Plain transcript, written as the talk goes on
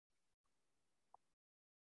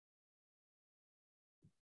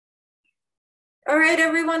All right,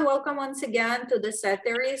 everyone, welcome once again to the set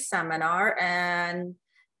theory seminar. And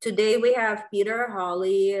today we have Peter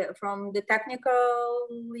Hawley from the Technical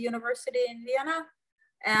University in Vienna.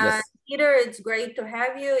 And Yes. Peter, it's great to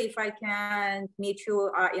have you. If I can meet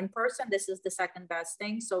you in person, this is the second best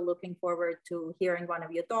thing. So looking forward to hearing one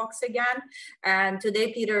of your talks again. And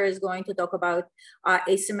today, Peter is going to talk about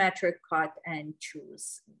asymmetric cut and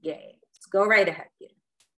choose games. Go right ahead, Peter.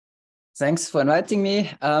 Thanks for inviting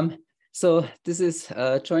me. So this is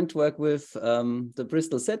joint work with the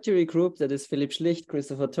Bristol Set Theory group. That is Philip Schlicht,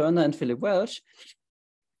 Christopher Turner, and Philip Welsh.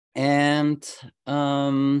 And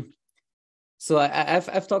so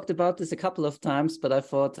I've talked about this a couple of times, but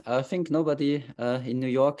I think nobody in New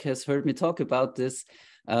York has heard me talk about this.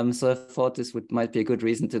 So I thought this might be a good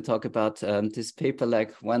reason to talk about this paper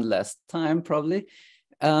like one last time, probably.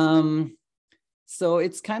 So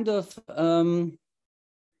it's kind of,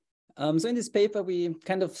 so in this paper, we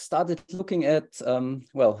kind of started looking at,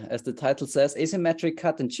 well, as the title says, asymmetric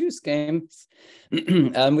cut and choose games,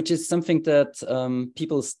 which is something that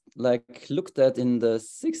people looked at in the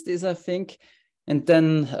 60s, I think. And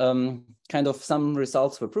then kind of some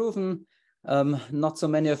results were proven. Not so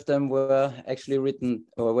many of them were actually written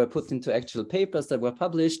or were put into actual papers that were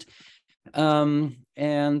published. And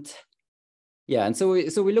so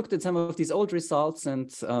we looked at some of these old results and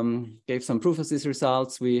gave some proof of these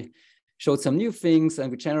results. We showed some new things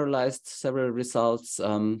and we generalized several results.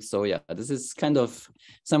 So yeah, this is kind of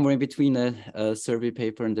somewhere in between a survey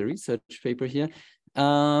paper and a research paper here.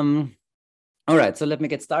 All right, so let me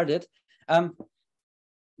get started.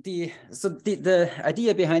 The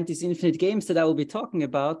idea behind these infinite games that I will be talking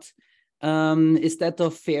about is that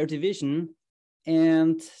of fair division.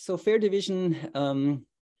 And so fair division,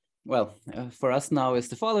 for us now is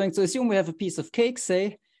the following. So assume we have a piece of cake,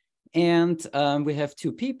 say, and we have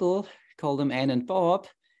two people, call them Anne and Bob.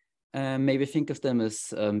 Maybe think of them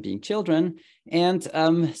as being children. And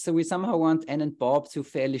so we somehow want Anne and Bob to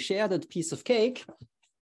fairly share that piece of cake.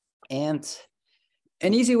 And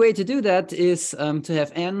an easy way to do that is to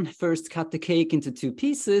have Anne first cut the cake into two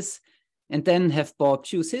pieces and then have Bob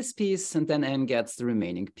choose his piece, and then Anne gets the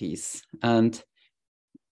remaining piece. And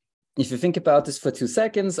if you think about this for 2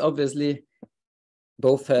 seconds, obviously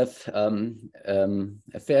both have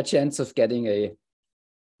a fair chance of getting a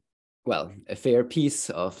fair piece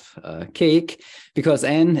of cake, because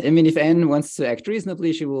if Anne wants to act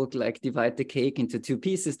reasonably, she will divide the cake into two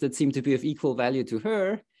pieces that seem to be of equal value to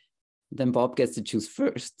her. Then Bob gets to choose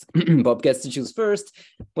first. Bob gets to choose first.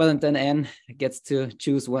 Well, and then Anne gets to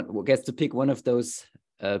pick one of those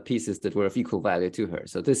pieces that were of equal value to her.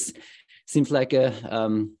 So this seems like a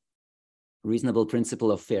reasonable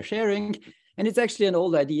principle of fair sharing. And it's actually an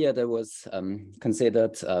old idea that was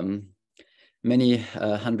considered many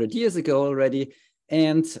 100 years ago already.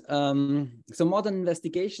 And so modern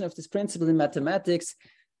investigation of this principle in mathematics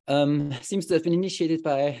seems to have been initiated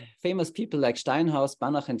by famous people like Steinhaus,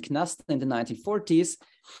 Banach, and Knaster in the 1940s.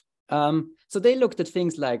 So they looked at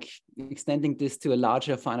things like extending this to a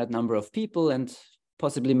larger finite number of people and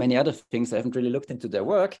possibly many other things. I haven't really looked into their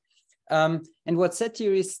work. And what set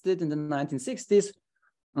theorists did in the 1960s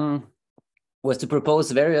was to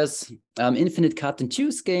propose various infinite cut and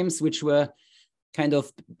choose games, which were kind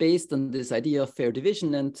of based on this idea of fair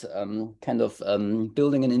division and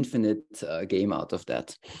building an infinite game out of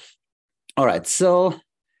that. All right, so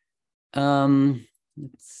let's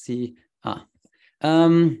see.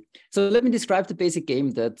 So let me describe the basic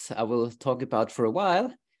game that I will talk about for a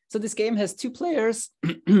while. So this game has two players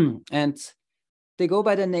and they go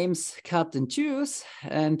by their names cut and choose.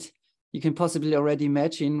 And you can possibly already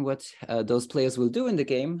imagine what those players will do in the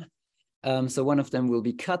game. So one of them will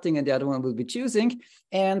be cutting and the other one will be choosing.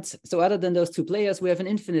 And so other than those two players, we have an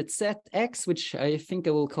infinite set X, which I think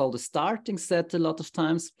I will call the starting set a lot of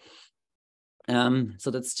times.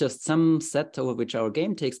 So that's just some set over which our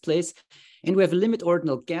game takes place. And we have a limit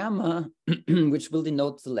ordinal gamma, which will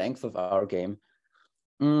denote the length of our game.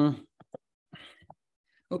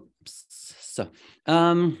 So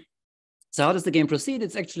how does the game proceed?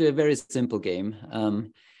 It's actually a very simple game.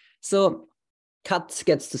 So cut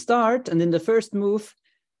gets to start, and in the first move,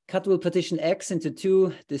 cut will partition X into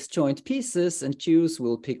two disjoint pieces, and choose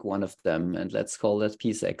will pick one of them, and let's call that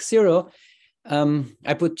piece X0.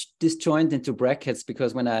 I put disjoint into brackets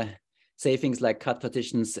because when I say things like cut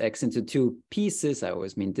partitions X into two pieces, I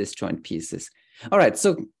always mean disjoint pieces. All right,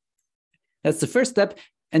 so that's the first step.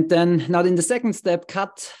 And then now in the second step,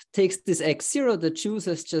 cut takes this X0 that choose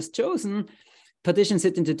has just chosen, partitions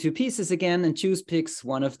it into two pieces again, and choose picks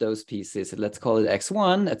one of those pieces. Let's call it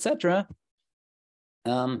X1, etc.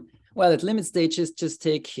 Well, at limit stages, just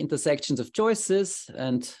take intersections of choices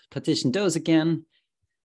and partition those again.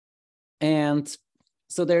 And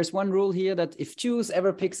so there's one rule here that if choose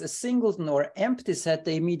ever picks a singleton or empty set,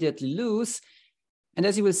 they immediately lose. And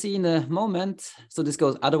as you will see in a moment, so this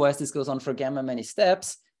goes, otherwise this goes on for gamma many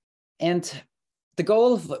steps. And the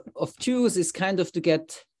goal of choose is kind of to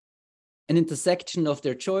get an intersection of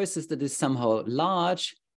their choices that is somehow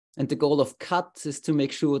large. And the goal of cut is to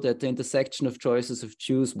make sure that the intersection of choices of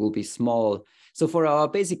choose will be small. So for our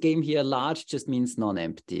basic game here, large just means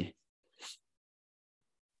non-empty.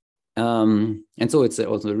 And so it's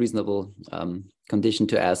also a reasonable condition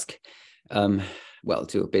to ask, well,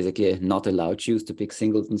 to basically not allow choose to pick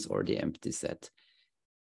singletons or the empty set.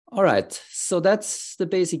 All right, so that's the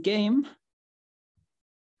basic game.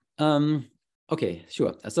 Okay,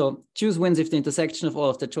 sure. So choose wins if the intersection of all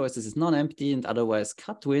of the choices is non-empty, and otherwise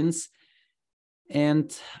cut wins.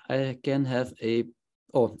 And I again have a,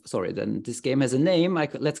 oh, sorry, then this game has a name.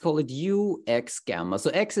 Let's call it U, X, gamma.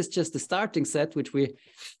 So X is just the starting set, which we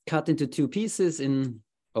cut into two pieces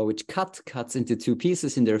or which cuts into two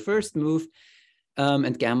pieces in their first move.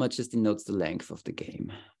 And gamma just denotes the length of the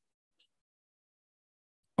game.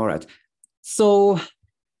 All right, so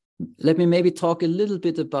let me maybe talk a little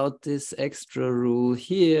bit about this extra rule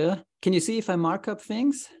here. Can you see if I mark up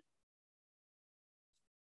things?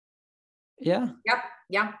 Yeah? Yep.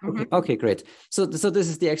 Yeah. Okay, okay, great. So this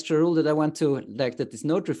is the extra rule that I want to, like, that this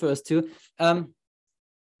note refers to.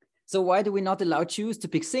 So why do we not allow choose to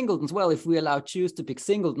pick singletons? Well, if we allow choose to pick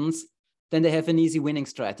singletons, then they have an easy winning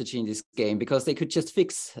strategy in this game, because they could just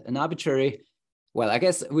fix an arbitrary, well, I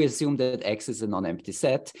guess we assume that X is a non-empty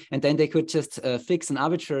set, and then they could just fix an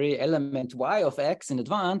arbitrary element Y of X in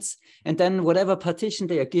advance, and then whatever partition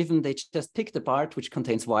they are given, they just pick the part which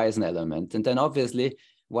contains Y as an element. And then obviously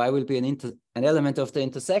Y will be an element of the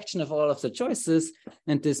intersection of all of the choices,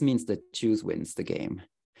 and this means that choose wins the game.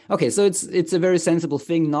 Okay, so it's a very sensible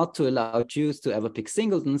thing not to allow choose to ever pick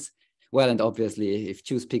singletons. Well, and obviously, if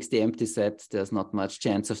choose picks the empty set, there's not much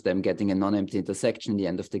chance of them getting a non-empty intersection in the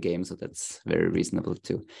end of the game, so that's very reasonable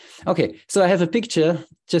too. Okay, so I have a picture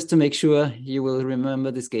just to make sure you will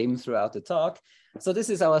remember this game throughout the talk. So this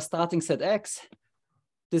is our starting set X.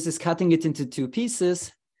 This is cutting it into two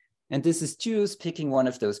pieces, and this is choose picking one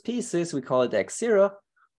of those pieces. We call it X0.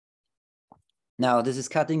 Now, this is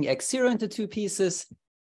cutting X0 into two pieces.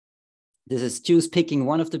 This is choose picking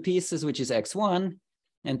one of the pieces, which is X1.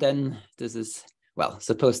 And then this is, well,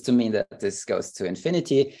 supposed to mean that this goes to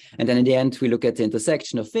infinity. And then in the end, we look at the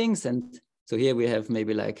intersection of things. And so here we have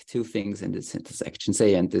maybe like two things in this intersection,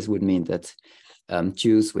 say, and this would mean that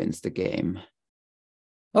choose wins the game.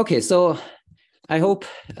 Okay, so I hope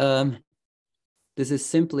this is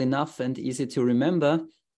simple enough and easy to remember.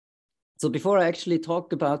 So before I actually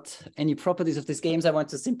talk about any properties of these games, I want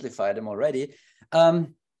to simplify them already.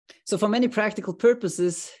 So for many practical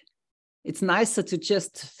purposes, it's nicer to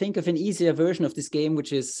just think of an easier version of this game,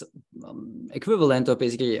 which is equivalent or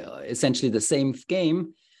basically essentially the same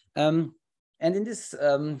game. And in this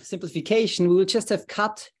simplification, we will just have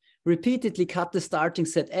repeatedly cut the starting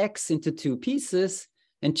set X into two pieces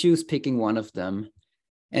and choose picking one of them.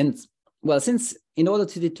 And well, since in order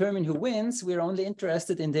to determine who wins, we're only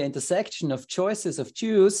interested in the intersection of choices of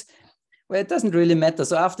choose, well, it doesn't really matter.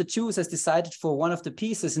 So after choose has decided for one of the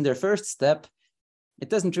pieces in their first step, it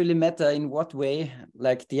doesn't really matter in what way,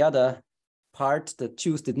 like the other part that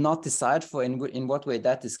choose did not decide for, in what way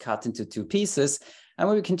that is cut into two pieces. And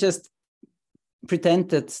we can just pretend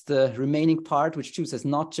that the remaining part, which choose has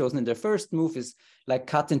not chosen in their first move, is like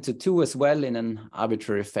cut into two as well in an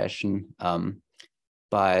arbitrary fashion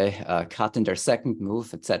by cut in their second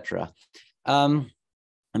move, etc. I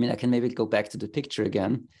mean, I can maybe go back to the picture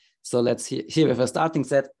again. So let's here we have a starting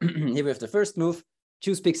set. Here we have the first move,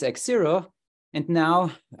 choose picks X0. And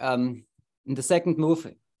now in the second move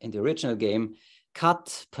in the original game,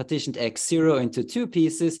 cut partitioned X0 into two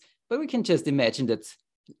pieces, but we can just imagine that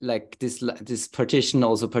like this partition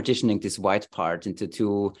also partitioning this white part into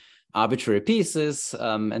two arbitrary pieces.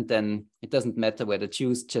 And then it doesn't matter whether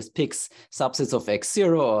choose just picks subsets of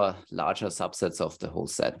X0 or larger subsets of the whole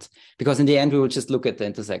set, because in the end, we will just look at the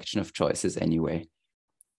intersection of choices anyway.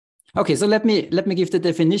 Okay, so let me give the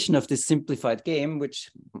definition of this simplified game, which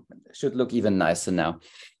should look even nicer now.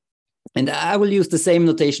 And I will use the same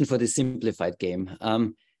notation for this simplified game.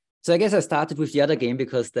 So I guess I started with the other game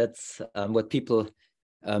because that's what people,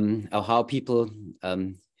 or how people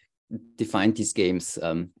defined these games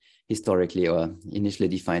historically, or initially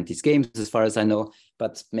defined these games as far as I know,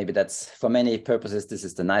 but maybe that's, for many purposes, this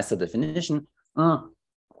is the nicer definition.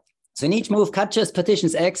 So in each move, cut just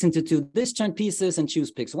partitions X into two disjoint pieces and choose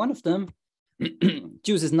picks one of them.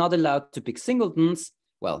 choose is not allowed to pick singletons.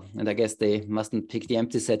 Well, and I guess they mustn't pick the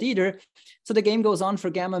empty set either. So the game goes on for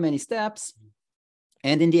gamma many steps.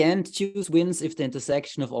 And in the end, choose wins if the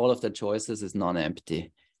intersection of all of the choices is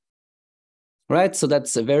non-empty. Right, so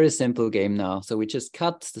that's a very simple game now. So we just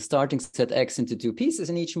cut the starting set X into 2 pieces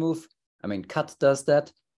in each move. I mean, cut does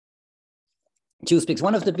that. Choose picks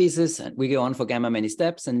one of the pieces, and we go on for gamma many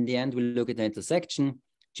steps. And in the end, we look at the intersection.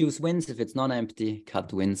 Choose wins if it's non-empty,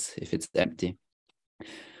 cut wins if it's empty.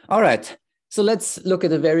 All right, so let's look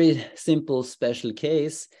at a very simple special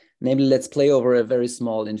case. Namely, let's play over a very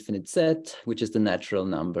small infinite set, which is the natural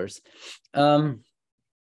numbers. So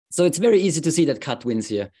it's very easy to see that cut wins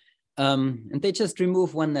here. And they just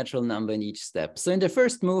remove one natural number in each step. So in the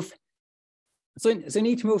first move, so in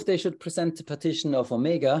each move, they should present the partition of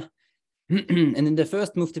omega. And in the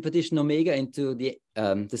first move, they partition omega into the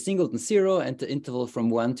singleton 0 and the interval from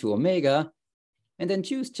 1 to omega. And then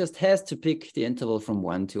choose just has to pick the interval from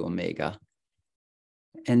 1 to omega.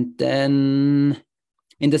 And then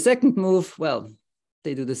in the second move, well,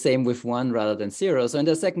 they do the same with 1 rather than 0. So in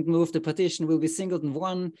the second move, the partition will be singleton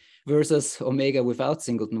 1 versus omega without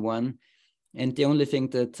singleton 1. And the only thing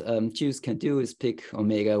that choose can do is pick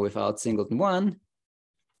omega without singleton 1.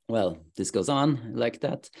 Well, this goes on like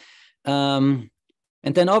that. And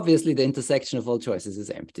then obviously the intersection of all choices is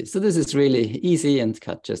empty. So this is really easy, and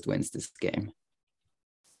cut just wins this game.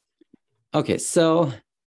 Okay, so,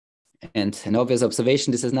 and an obvious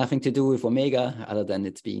observation, this has nothing to do with omega other than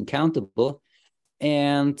it's being countable.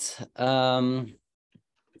 And in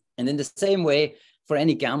the same way, for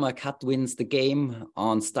any gamma, cut wins the game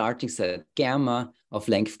on starting set gamma of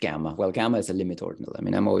length gamma. Well, gamma is a limit ordinal. I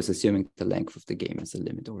mean, I'm always assuming the length of the game is a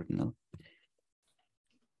limit ordinal.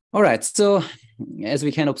 All right, so as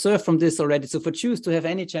we can observe from this already, so for choose to have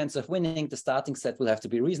any chance of winning, the starting set will have to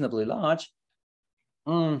be reasonably large.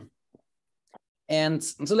 And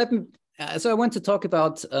so so I want to talk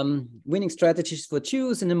about winning strategies for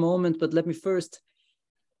choose in a moment, but let me first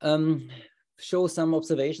show some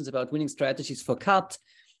observations about winning strategies for cut,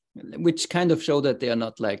 which kind of show that they are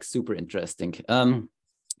not like super interesting.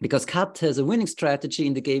 Because cut has a winning strategy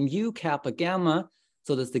in the game U kappa gamma.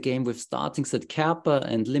 So that's the game with starting set kappa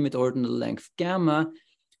and limit ordinal length gamma,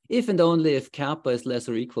 if and only if kappa is less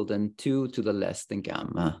or equal than 2 to the less than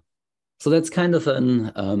gamma. So that's kind of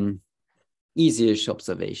an easy-ish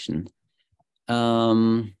observation.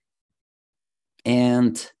 Okay,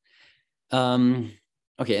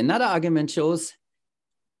 another argument shows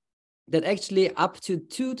that actually up to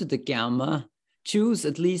 2 to the gamma, choose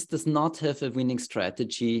at least does not have a winning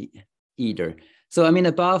strategy either. So I mean,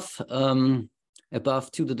 above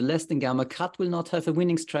 2 to the less than gamma, cut will not have a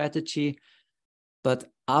winning strategy,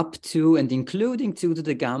 but up to and including 2 to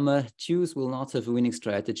the gamma, choose will not have a winning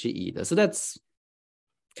strategy either. So that's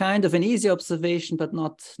kind of an easy observation, but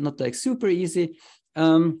not like super easy.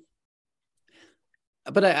 But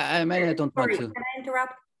I don't want to. Can I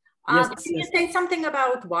interrupt? Yes, can you say something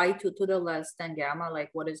about why 2 to the less than gamma? Like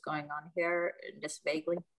what is going on here, just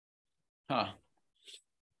vaguely? I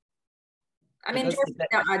mean, just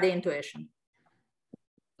the intuition.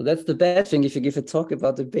 So that's the bad thing if you give a talk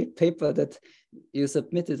about the big paper that you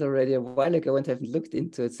submitted already a while ago and haven't looked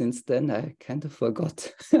into it since then. I kind of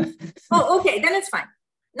forgot. Oh, okay, then it's fine.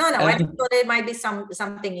 No, I thought it might be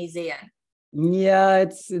something easy. Yeah,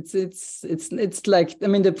 it's like, I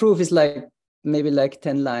mean, the proof is like maybe like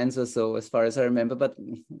 10 lines or so as far as I remember, but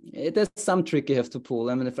there's some trick you have to pull.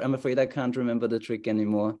 I'm afraid I can't remember the trick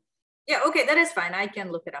anymore. Yeah, okay, that is fine. I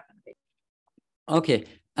can look it up in a bit. Okay.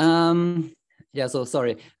 Yeah, so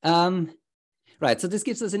sorry. Right, so this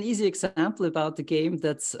gives us an easy example about the game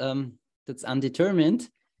that's undetermined,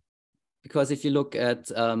 because if you look at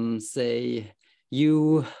say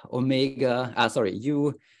U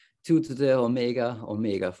 2 to the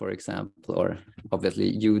omega, for example, or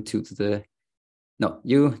obviously U 2 to the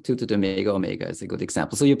omega is a good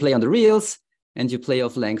example. So you play on the reals and you play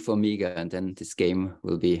off length omega, and then this game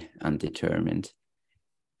will be undetermined.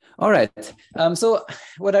 All right, so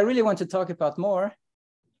what I really want to talk about more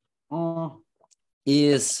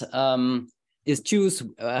is choose,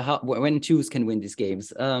 when choose can win these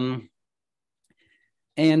games.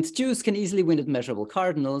 And choose can easily win at measurable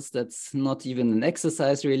cardinals. That's not even an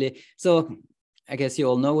exercise, really. So I guess you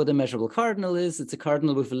all know what a measurable cardinal is. It's a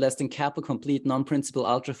cardinal with a less than kappa complete non-principal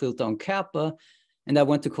ultrafilter on kappa. And I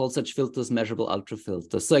want to call such filters measurable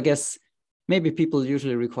ultrafilters. So I guess maybe people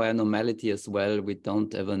usually require normality as well. We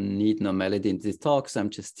don't ever need normality in these talks. I'm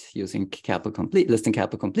just using kappa complete, less than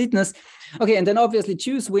kappa completeness. Okay, and then obviously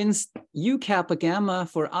choose wins U kappa gamma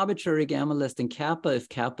for arbitrary gamma less than kappa if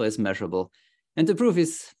kappa is measurable. And the proof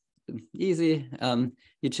is easy.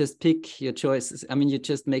 You just pick your choices. I mean, you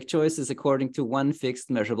just make choices according to one fixed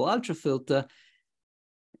measurable ultrafilter.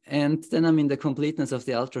 And then, I mean, the completeness of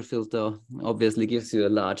the ultrafilter obviously gives you a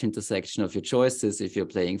large intersection of your choices if you're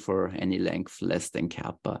playing for any length less than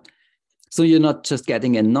kappa. So you're not just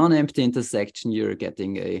getting a non-empty intersection, you're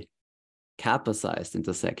getting a kappa-sized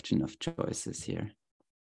intersection of choices here.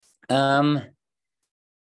 All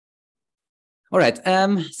right,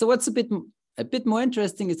 so what's a bit more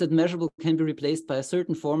interesting is that measurable can be replaced by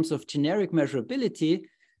certain forms of generic measurability.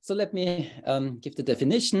 So let me give the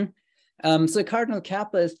definition. So a cardinal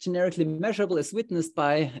kappa is generically measurable as witnessed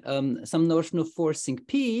by some notion of forcing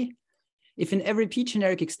P. If in every P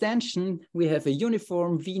generic extension, we have a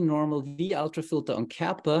uniform V normal V ultrafilter on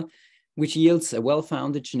kappa, which yields a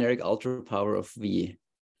well-founded generic ultra power of V.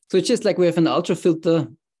 So it's just like we have an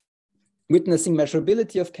ultrafilter witnessing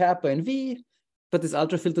measurability of kappa in V, but this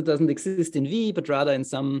ultrafilter doesn't exist in V, but rather in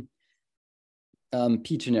some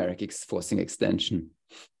P generic forcing extension.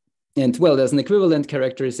 And well, there's an equivalent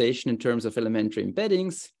characterization in terms of elementary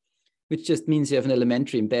embeddings, which just means you have an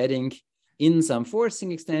elementary embedding in some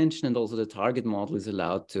forcing extension, and also the target model is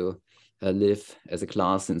allowed to live as a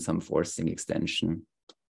class in some forcing extension.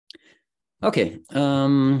 Okay,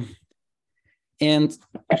 and an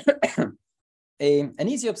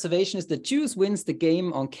easy observation is that Juice wins the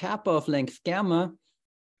game on kappa of length gamma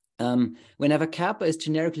whenever kappa is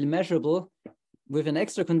generically measurable, with an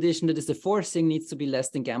extra condition that is the forcing needs to be less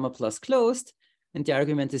than gamma plus closed. And the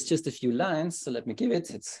argument is just a few lines. So let me give it.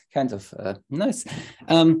 It's kind of nice.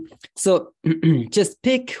 So just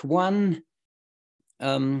pick one.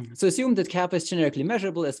 So assume that kappa is generically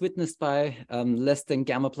measurable as witnessed by less than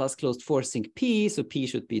gamma plus closed forcing P. So P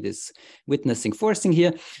should be this witnessing forcing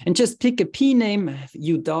here. And just pick a P name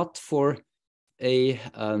U dot for a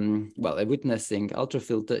witnessing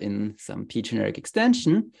ultrafilter in some P generic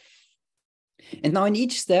extension. And now in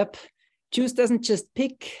each step, Juice doesn't just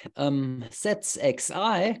pick sets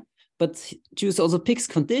xi, but Juice also picks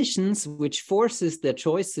conditions which forces their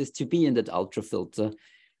choices to be in that ultrafilter.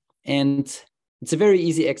 And it's a very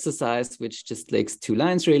easy exercise, which just takes 2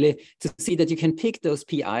 lines really, to see that you can pick those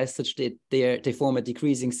PIs such that they form a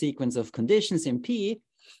decreasing sequence of conditions in P.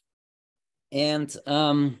 And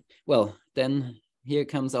well, then here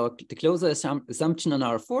comes the closure assumption on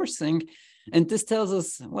our forcing. And this tells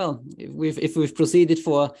us, well, if we've proceeded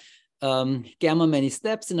for gamma many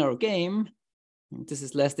steps in our game, this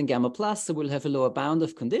is less than gamma plus, so we'll have a lower bound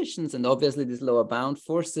of conditions. And obviously this lower bound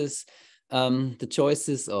forces the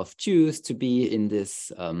choices of Juice to be in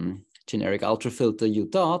this generic ultrafilter U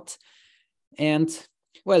dot. And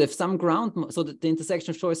well, if some ground, so the intersection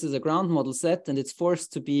of choices is a ground model set, and it's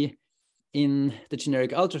forced to be in the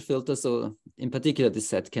generic ultrafilter. So in particular, this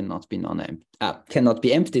set cannot be cannot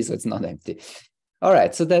be empty, so it's not empty. All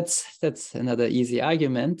right, so that's another easy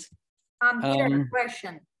argument. Peter,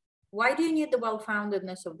 question. Why do you need the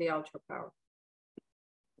well-foundedness of the ultra power?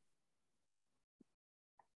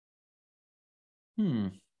 I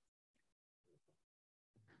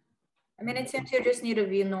mean, it seems you just need a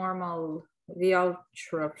V normal, V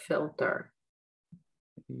ultra filter.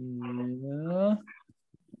 Yeah.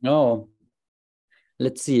 No.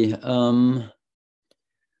 Let's see.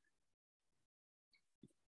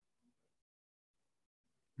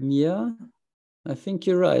 Yeah, I think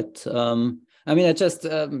you're right. I mean, I just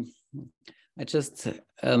have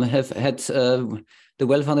had the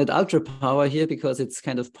well-founded ultra power here because it's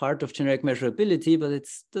kind of part of generic measurability, but it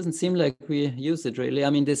doesn't seem like we use it really. I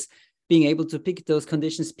mean, this being able to pick those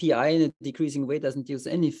conditions PI in a decreasing way doesn't use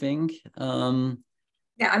anything.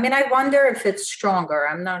 Yeah, I mean, I wonder if it's stronger.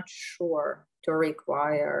 I'm not sure to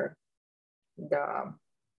require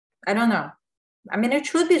I don't know. I mean, it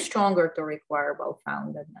should be stronger to require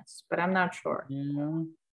well-foundedness, but I'm not sure.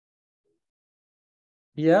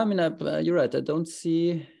 Yeah, I mean, you're right. I don't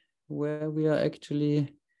see where we are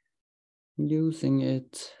actually using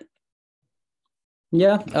it.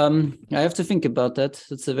 Yeah, I have to think about that.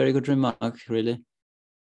 That's a very good remark, really.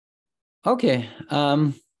 Okay,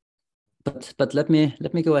 but let me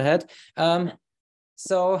go ahead.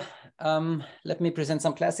 So let me present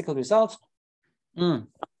some classical results.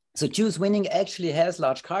 So Juice winning actually has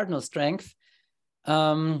large cardinal strength.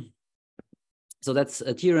 So that's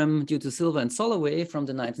a theorem due to Silva and Soloway from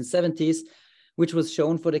the 1970s, which was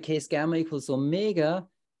shown for the case gamma equals omega,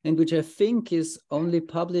 and which I think is only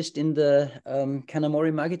published in the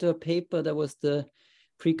Kanamori-Magitor paper. That was the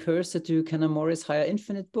precursor to Kanamori's Higher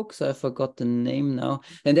Infinite book. So I forgot the name now.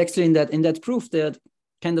 And actually in that proof, that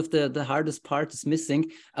kind of the hardest part is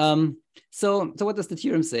missing. So what does the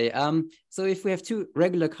theorem say? So if we have 2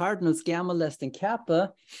 regular cardinals, gamma less than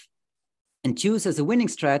kappa, and choose as a winning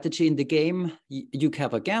strategy in the game U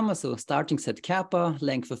kappa gamma, so starting set kappa,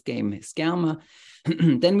 length of game is gamma,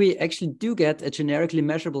 then we actually do get a generically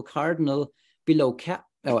measurable cardinal below kappa,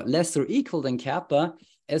 or less or equal than kappa,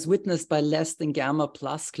 as witnessed by less than gamma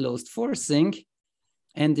plus closed forcing.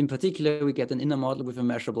 And in particular, we get an inner model with a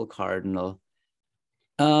measurable cardinal.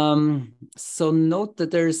 So note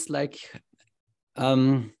that there's like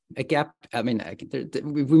a gap. I mean,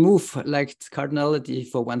 we move like cardinality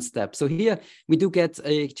for one step. So here we do get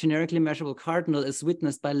a generically measurable cardinal as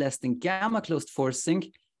witnessed by less than gamma closed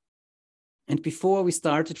forcing. And before we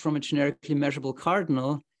started from a generically measurable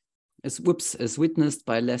cardinal as witnessed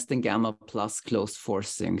by less than gamma plus closed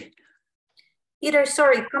forcing. Peter,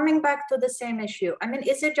 sorry, coming back to the same issue. I mean,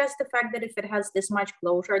 is it just the fact that if it has this much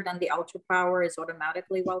closure, then the ultra power is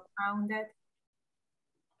automatically well-founded?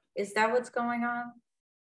 Is that what's going on?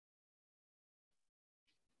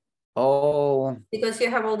 Oh. Because you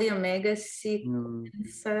have all the omega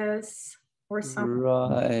sequences or something.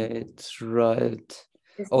 Right.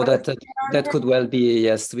 Oh, that could well be,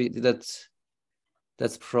 yes,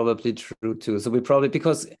 that's probably true too. So we probably,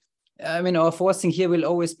 because I mean, our forcing here will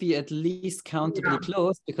always be at least countably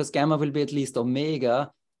close, because gamma will be at least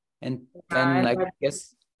omega, and then I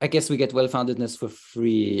guess we get well-foundedness for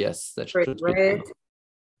free. Yes, that should be true.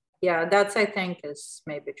 Yeah, that's, I think, is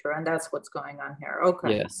maybe true, and that's what's going on here.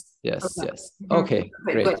 Okay. Yes. Okay,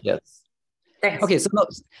 great. Good. Yes. Thanks. Okay, so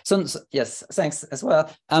yes, thanks as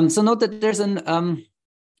well. So note that there's an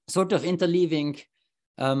sort of interleaving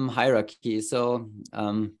hierarchy. So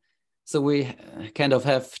we kind of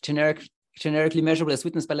have generically measurable as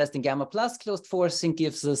witnessed by less than gamma plus closed forcing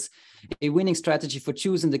gives us a winning strategy for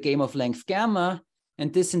choosing the game of length gamma.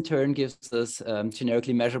 And this in turn gives us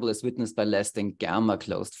generically measurable as witnessed by less than gamma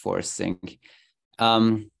closed forcing.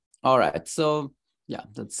 All right, so yeah,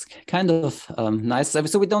 that's kind of nice.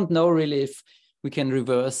 So we don't know really if we can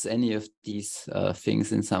reverse any of these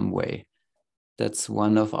things in some way. That's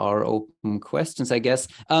one of our open questions, I guess.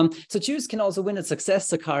 So choose can also win at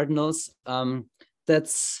successor cardinals.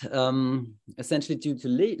 That's essentially due to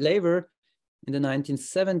Lever in the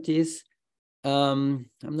 1970s. I'm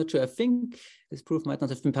not sure. I think this proof might not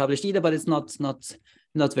have been published either, but it's not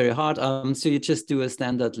very hard. So you just do a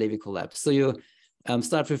standard Levy collapse. So you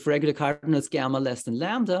start with regular cardinals gamma less than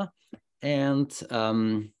lambda, and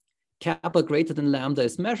kappa greater than lambda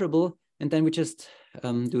is measurable. And then we just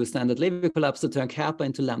do a standard Levy collapse to turn kappa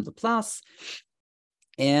into lambda plus.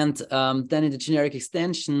 And then in the generic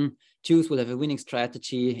extension, choose will have a winning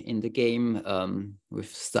strategy in the game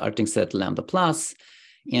with starting set lambda plus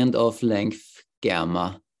and of length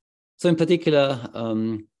gamma. So in particular,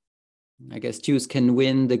 I guess choose can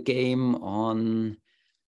win the game on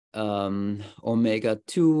omega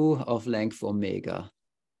 2 of length omega.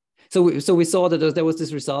 So we saw that there was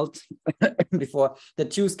this result before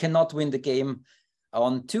that choose cannot win the game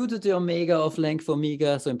on 2 to the omega of length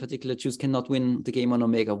omega. So in particular, choose cannot win the game on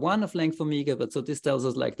omega 1 of length omega. But so this tells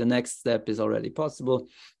us like the next step is already possible.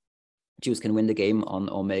 Choose can win the game on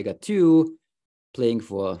omega 2, playing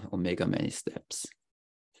for omega many steps.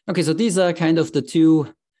 Okay, so these are kind of the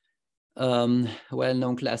two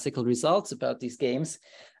well-known classical results about these games.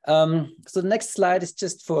 So the next slide is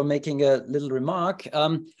just for making a little remark.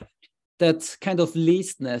 That kind of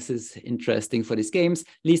leastness is interesting for these games,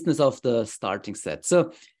 leastness of the starting set.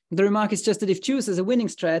 So the remark is just that if choose as a winning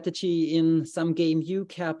strategy in some game U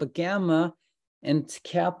kappa gamma, and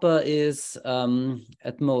kappa is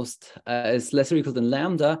at most is less or equal than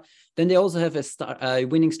lambda, then they also have a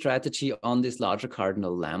winning strategy on this larger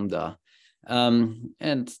cardinal lambda.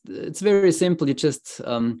 And it's very simple. You just,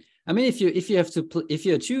 I mean, if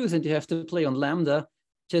you choose and you have to play on lambda,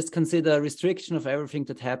 just consider a restriction of everything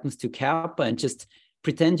that happens to kappa and just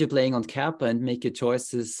pretend you're playing on kappa and make your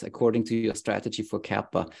choices according to your strategy for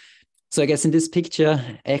kappa. So I guess in this picture,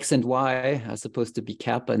 X and Y are supposed to be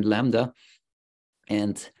kappa and lambda.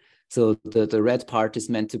 And so the red part is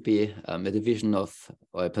meant to be a division of,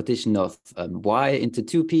 or a partition of Y into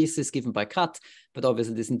two pieces given by cut, but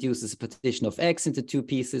obviously this induces a partition of X into two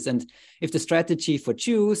pieces. And if the strategy for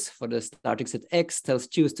choose, for the starting set X tells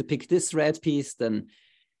choose to pick this red piece, then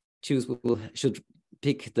choose should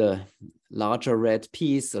pick the larger red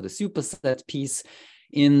piece or the superset piece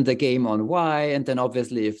in the game on Y. And then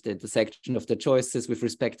obviously if the intersection of the choices with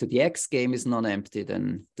respect to the X game is non-empty,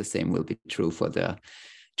 then the same will be true for the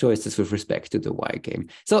choices with respect to the Y game.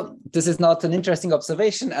 So this is not an interesting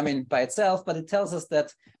observation, I mean, by itself, but it tells us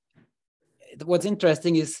that what's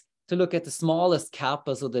interesting is to look at the smallest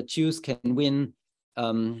kappa so that choose can win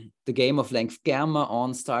the game of length gamma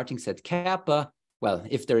on starting set kappa. Well,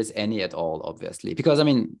 if there is any at all, obviously, because I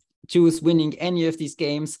mean, choose winning any of these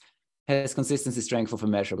games has consistency strength of a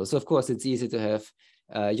measurable. So of course, it's easy to have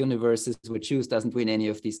universes where choose doesn't win any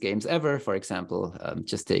of these games ever. For example,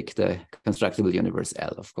 just take the constructible universe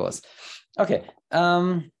L, of course. Okay.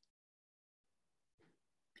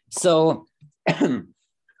 So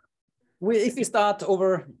if we start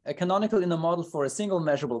over a canonical inner model for a single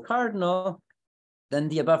measurable cardinal, then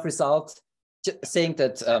the above result, saying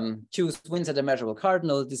that choose wins at a measurable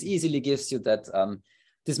cardinal, this easily gives you that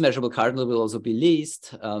this measurable cardinal will also be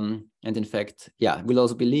least. And in fact, yeah, will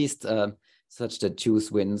also be least such that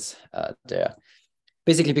choose wins there.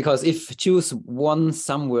 Basically, because if choose won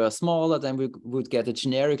somewhere smaller, then we would get a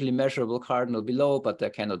generically measurable cardinal below, but there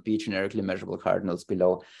cannot be generically measurable cardinals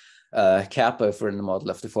below kappa if we're in the model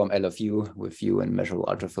of the form L of U with U and measurable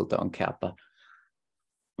ultrafilter on kappa.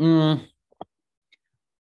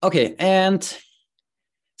 Okay, and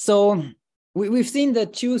so we've seen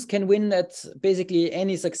that choose can win at basically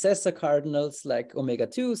any successor cardinals like omega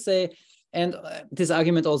 2, say, and this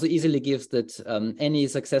argument also easily gives that any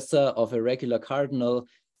successor of a regular cardinal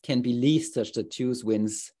can be least such that choose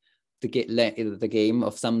wins the game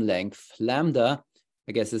of some length lambda,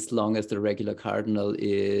 I guess, as long as the regular cardinal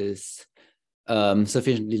is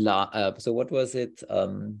sufficiently large. So what was it?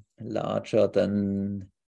 Larger than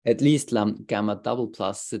at least gamma double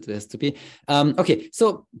plus it has to be. Okay,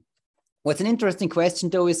 so what's an interesting question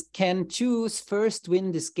though is, can choose first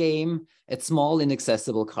win this game at small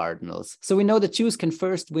inaccessible cardinals? So we know that choose can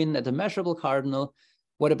first win at a measurable cardinal.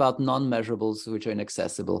 What about non-measurables which are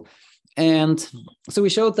inaccessible? And so we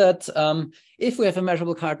showed that if we have a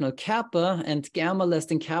measurable cardinal kappa and gamma less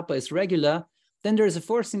than kappa is regular, then there is a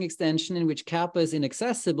forcing extension in which kappa is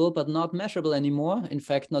inaccessible but not measurable anymore. In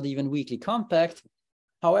fact, not even weakly compact.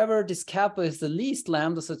 However, this kappa is the least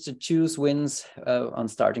lambda such that choose wins on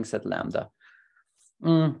starting set lambda.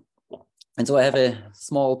 And so I have a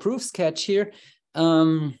small proof sketch here.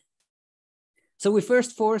 So we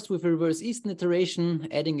first forced with a reverse Easton iteration,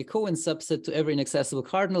 adding a Cohen subset to every inaccessible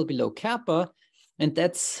cardinal below kappa. And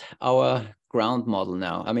that's our ground model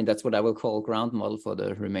now. I mean, that's what I will call ground model for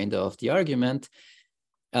the remainder of the argument.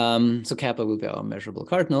 So kappa will be our measurable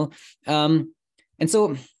cardinal. And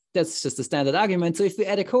so that's just a standard argument. So if we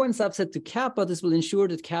add a Cohen subset to kappa, this will ensure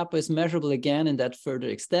that kappa is measurable again in that further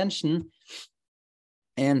extension.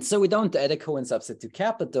 And so we don't add a Cohen subset to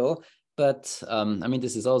kappa though, but I mean,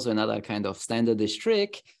 this is also another kind of standardish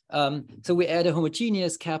trick. So we add a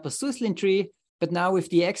homogeneous kappa Suslin tree, but now with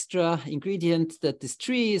the extra ingredient that this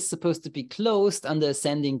tree is supposed to be closed under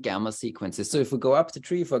ascending gamma sequences. So if we go up the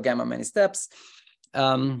tree for gamma many steps,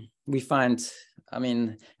 we find, I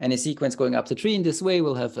mean, any sequence going up the tree in this way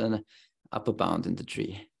will have an upper bound in the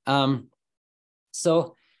tree.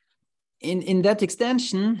 So in that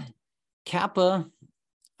extension, kappa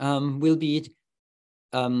will be,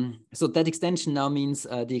 so that extension now means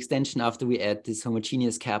the extension after we add this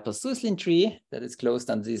homogeneous kappa Suslin tree that is closed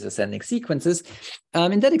under these ascending sequences.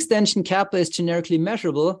 In that extension, kappa is generically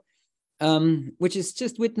measurable, which is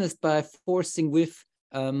just witnessed by forcing with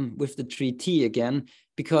the tree T again,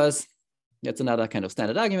 because that's another kind of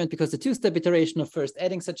standard argument, because the two-step iteration of first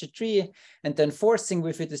adding such a tree and then forcing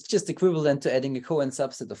with it is just equivalent to adding a Cohen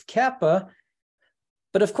subset of kappa.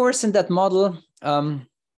 But of course, in that model,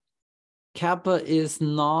 kappa is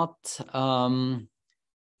not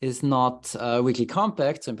weakly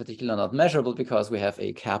compact, so in particular not measurable, because we have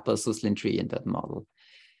a kappa Suslin tree in that model.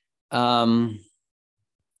 All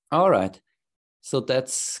right, so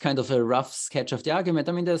that's kind of a rough sketch of the argument.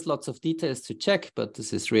 I mean, there's lots of details to check, but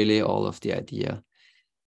this is really all of the idea.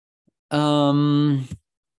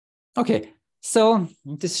 Okay, so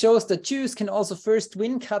this shows that choose can also first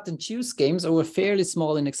win cut and choose games over fairly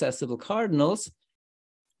small inaccessible cardinals.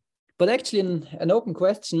 But actually, an open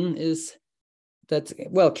question is that,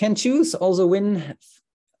 well, can choose also win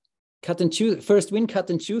first win cut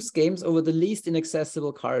and choose games over the least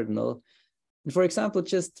inaccessible cardinal? And for example,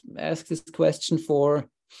 just ask this question for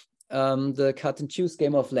the cut and choose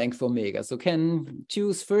game of length omega. So can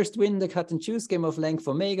choose first win the cut and choose game of length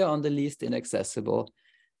omega on the least inaccessible?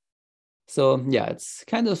 So yeah, it's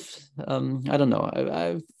kind of, I don't know.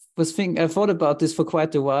 I thought about this for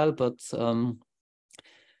quite a while, but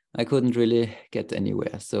I couldn't really get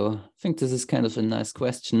anywhere. So I think this is kind of a nice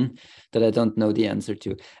question that I don't know the answer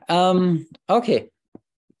to. Okay,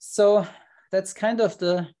 so that's kind of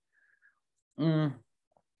the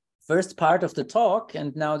first part of the talk.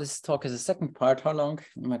 And now this talk is a second part. How long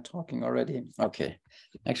am I talking already? Okay,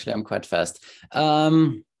 actually I'm quite fast.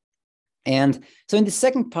 And so in the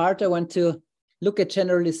second part, I want to look at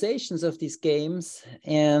generalizations of these games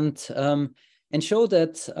and show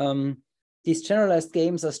that these generalized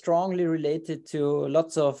games are strongly related to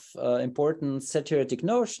lots of important set-theoretic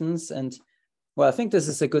notions. And well, I think this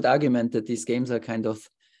is a good argument that these games are kind of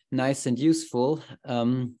nice and useful.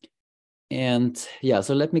 And yeah,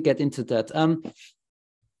 so let me get into that.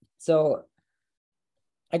 So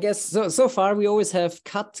I guess so far we always have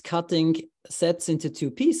cutting sets into two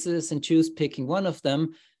pieces and choose picking one of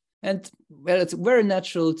them. And well, it's very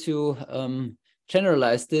natural to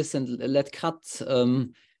generalize this and let cut,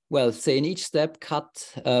 well, say in each step,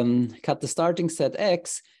 cut the starting set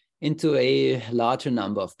X into a larger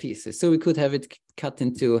number of pieces. So we could have it cut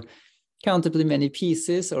into countably many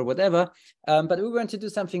pieces or whatever, but we want to do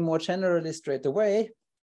something more generally straight away.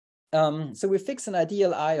 So we fix an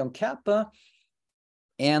ideal I on kappa,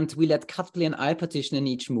 and we let cut play an I partition in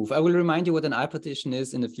each move. I will remind you what an I partition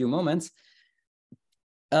is in a few moments.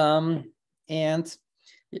 And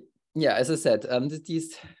yeah, as I said,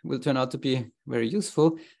 these will turn out to be very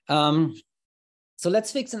useful. So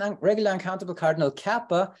let's fix an regular uncountable cardinal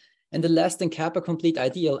kappa and the less than kappa complete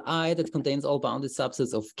ideal I that contains all bounded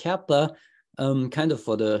subsets of kappa, kind of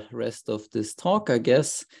for the rest of this talk, I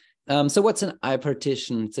guess. So what's an I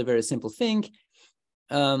partition? It's a very simple thing.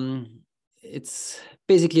 It's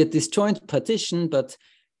basically a disjoint partition, but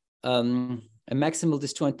a maximal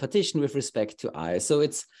disjoint partition with respect to I. So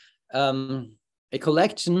it's a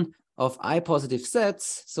collection of I positive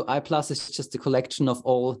sets. So I plus is just a collection of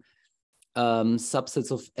all subsets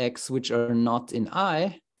of X which are not in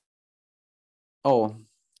I. Oh,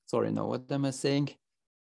 sorry, no, what am I saying?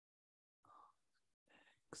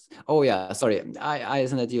 Oh yeah, sorry, I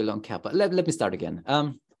is an ideal on kappa. Let me start again.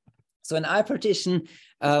 So an I partition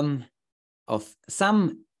of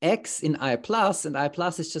some X in I plus, and I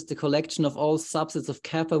plus is just a collection of all subsets of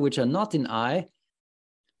kappa which are not in I.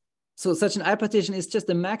 So such an I partition is just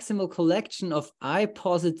a maximal collection of I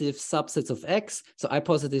positive subsets of X. So I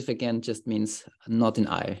positive again just means not in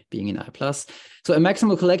I, being in I plus. So a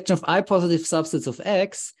maximal collection of I positive subsets of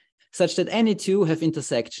X such that any two have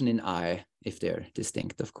intersection in I, if they're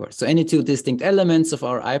distinct, of course. So any two distinct elements of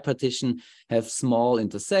our I partition have small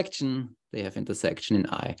intersection. They have intersection in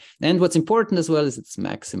I. And what's important as well is it's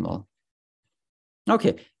maximal.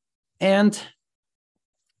 Okay, and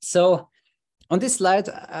so on this slide,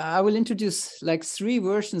 I will introduce like 3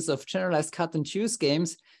 versions of generalized cut and choose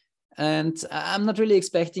games. And I'm not really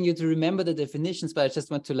expecting you to remember the definitions, but I just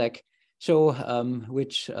want to like show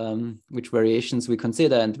which variations we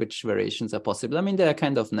consider and which variations are possible. I mean, they are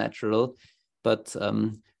kind of natural, but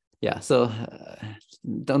yeah, so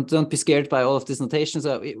don't be scared by all of these notations.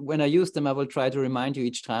 When I use them, I will try to remind you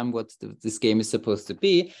each time what this game is supposed to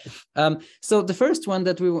be. So the first one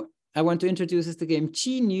that I want to introduce is the game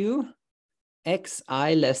G nu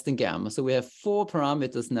xi less than gamma. So we have 4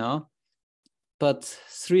 parameters now, but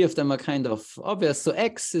 3 of them are kind of obvious. So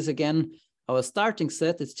X is again our starting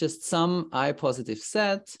set. It's just some I positive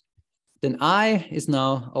set. Then I is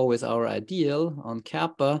now always our ideal on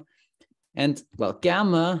kappa. And well,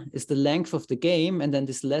 gamma is the length of the game, and then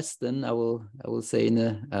this less than I will say in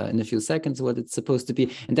a few seconds what it's supposed to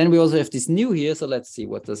be. And then we also have this new here. So let's see,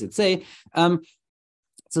 what does it say?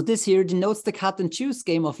 So this here denotes the cut and choose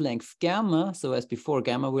game of length gamma. So as before,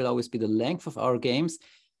 gamma will always be the length of our games.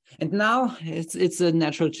 And now it's a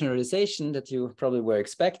natural generalization that you probably were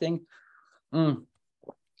expecting.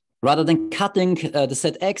 Rather than cutting the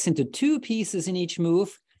set X into 2 pieces in each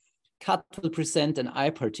move, cut will present an I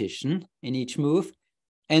partition in each move.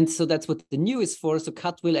 And so that's what the new is for. So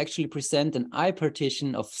cut will actually present an I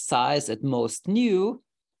partition of size at most new.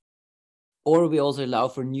 Or we also allow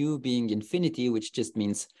for new being infinity, which just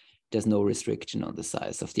means there's no restriction on the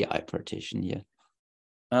size of the I partition here.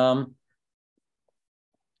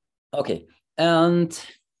 Okay, and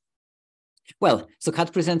well, so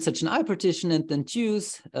cut presents such an I partition and then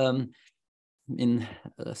choose, in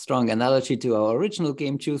a strong analogy to our original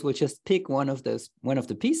game, choose will just pick one of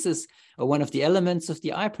the pieces or one of the elements of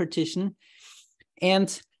the I partition.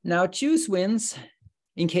 And now choose wins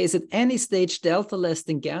in case at any stage delta less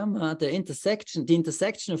than gamma, the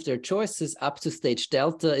intersection of their choices up to stage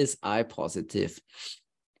delta is I positive.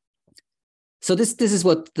 So this is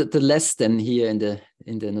what the less than here in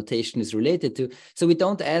the notation is related to. So we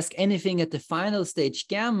don't ask anything at the final stage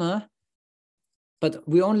gamma, but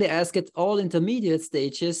we only ask at all intermediate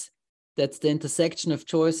stages that the intersection of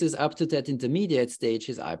choices up to that intermediate stage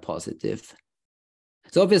is I positive.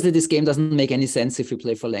 So obviously this game doesn't make any sense if we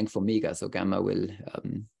play for length omega. So gamma will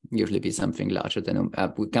usually be something larger than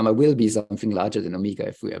gamma will be something larger than omega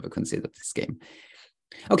if we ever consider this game.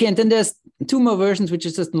 Okay, and then there's 2 more versions, which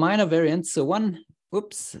is just minor variants. So one,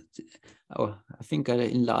 oops, oh, I think I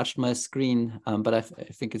enlarged my screen, but I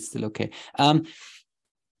think it's still okay.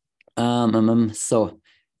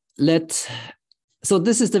 So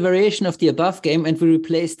this is the variation of the above game, and we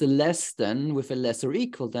replace the less than with a less or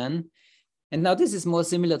equal than. And now this is more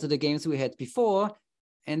similar to the games we had before.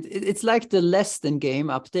 And it's like the less than game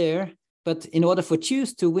up there. But in order for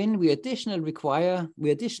choose to win, we additionally require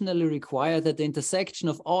that the intersection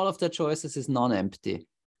of all of their choices is non-empty.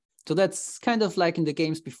 So that's kind of like in the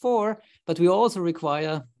games before, but we also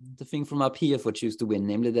require the thing from up here for choose to win,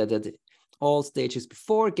 namely that all stages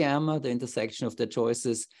before gamma, the intersection of their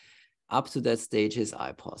choices up to that stage is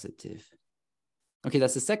I positive. Okay,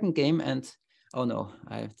 that's the second game. And oh no,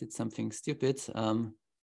 I did something stupid.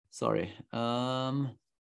 Sorry.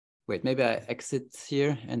 Wait, maybe I exit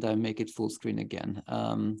here and I make it full screen again.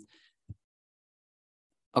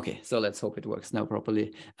 Okay, so let's hope it works now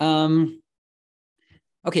properly.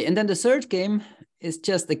 Okay, and then the third game is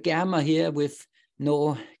just a gamma here with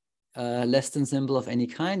no less than symbol of any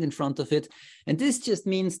kind in front of it. And this just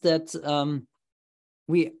means that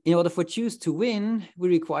in order for choose to win, we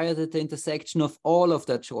require that the intersection of all of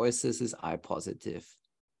their choices is I positive.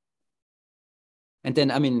 And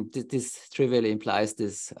then, I mean, this trivially implies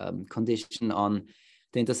this condition on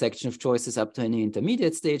the intersection of choices up to any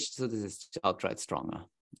intermediate stage. So this is outright stronger.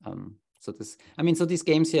 So these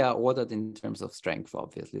games here are ordered in terms of strength,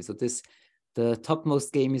 obviously. So the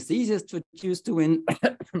topmost game is the easiest to choose to win.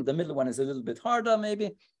 The middle one is a little bit harder,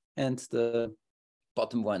 maybe. And the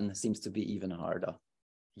bottom one seems to be even harder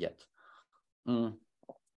yet.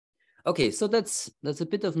 Okay, so that's a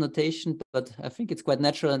bit of notation, but I think it's quite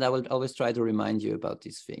natural, and I will always try to remind you about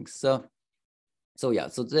these things. So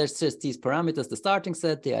there's just these parameters: the starting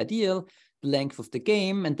set, the ideal, the length of the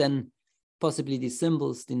game, and then possibly these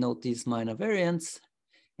symbols denote these minor variants.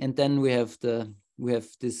 And then we have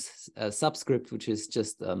this subscript, which is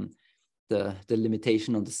just the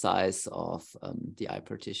limitation on the size of the I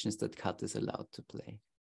partitions that cut is allowed to play.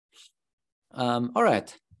 All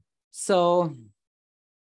right, so.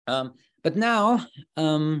 But now,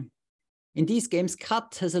 in these games,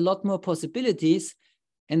 cut has a lot more possibilities,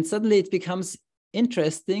 and suddenly it becomes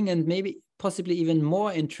interesting and maybe possibly even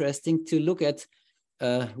more interesting to look at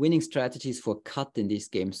winning strategies for cut in these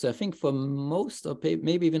games. So I think for most or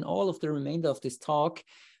maybe even all of the remainder of this talk,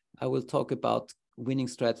 I will talk about winning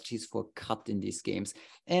strategies for cut in these games.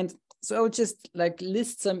 And so I would just like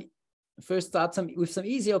list start with some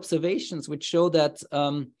easy observations which show that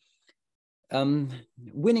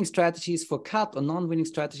winning strategies for cut or non-winning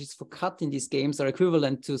strategies for cut in these games are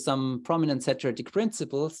equivalent to some prominent set-theoretic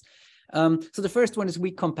principles. So the first one is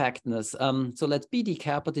weak compactness. So let BD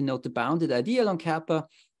kappa denote the bounded ideal on kappa.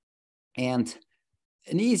 And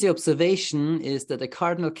an easy observation is that a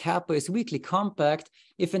cardinal kappa is weakly compact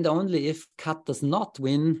if and only if cut does not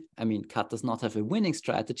win. I mean, cut does not have a winning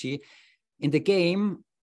strategy in the game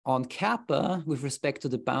on kappa with respect to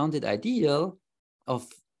the bounded ideal of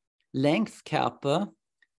length kappa.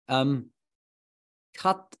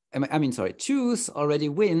 Choose already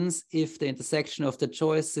wins if the intersection of the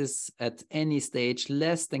choices at any stage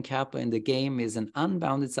less than kappa in the game is an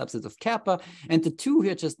unbounded subset of kappa. And the 2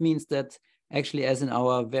 here just means that actually, as in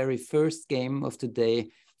our very first game of today,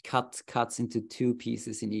 cut cuts into 2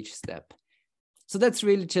 pieces in each step. So that's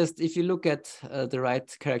really just, if you look at the right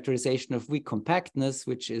characterization of weak compactness,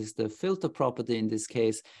 which is the filter property in this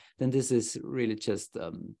case, then this is really just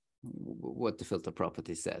what the filter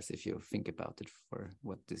property says, if you think about it for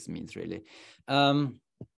what this means really.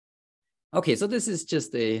 Okay, so this is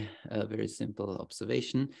just a very simple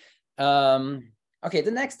observation. Okay,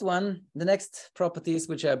 the next properties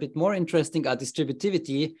which are a bit more interesting are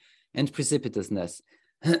distributivity and precipitousness.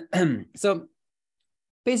 So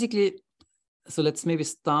basically, so let's maybe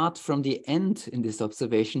start from the end in this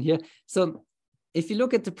observation here. So if you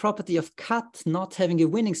look at the property of cut not having a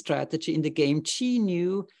winning strategy in the game G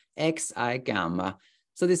nu xi gamma.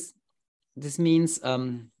 So this means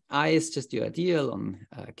I is just your ideal on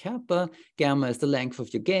kappa, gamma is the length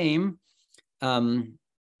of your game,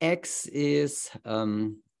 x is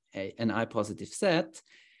an I positive set,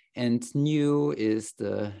 and nu is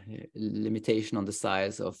the limitation on the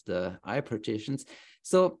size of the I partitions.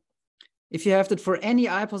 So if you have that for any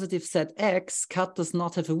I positive set x, cut does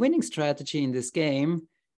not have a winning strategy in this game.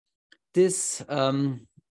 This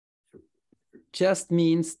just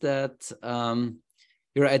means that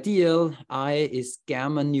your ideal I is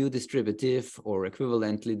gamma nu distributive, or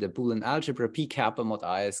equivalently the Boolean algebra P kappa mod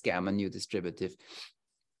I is gamma nu distributive.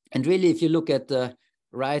 And really, if you look at the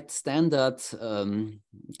right standard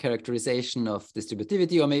characterization of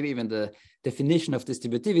distributivity, or maybe even the definition of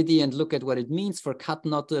distributivity, and look at what it means for cut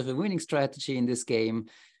not to have a winning strategy in this game,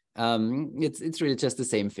 It's really just the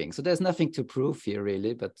same thing. So there's nothing to prove here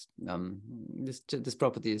really, but this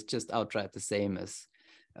property is just outright the same as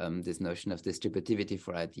this notion of distributivity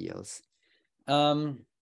for ideals. And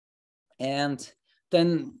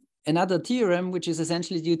then another theorem, which is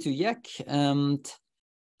essentially due to Yek, and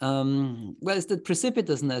well, is that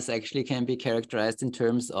precipitousness actually can be characterized in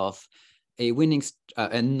terms of a winning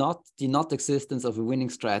and not the not existence of a winning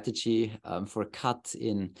strategy for cut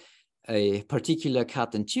in a particular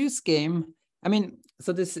cut and choose game. I mean,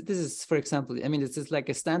 so this is, for example, I mean, this is like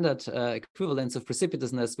a standard equivalence of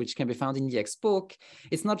precipitousness, which can be found in Yek's book.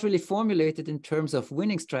 It's not really formulated in terms of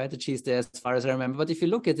winning strategies there, as far as I remember, but if you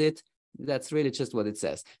look at it, that's really just what it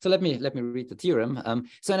says. So let me read the theorem.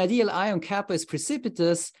 So an ideal I on kappa is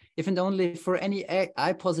precipitous if and only for any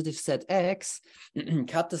I positive set X,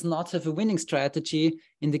 cut does not have a winning strategy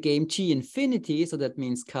in the game G infinity. So that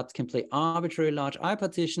means cut can play arbitrary large I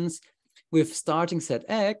partitions with starting set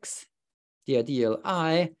X, the ideal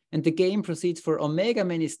I, and the game proceeds for omega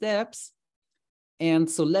many steps. And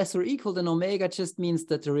so less or equal than omega just means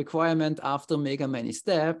that the requirement after omega many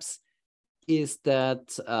steps is that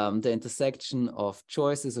the intersection of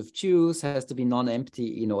choices of choose has to be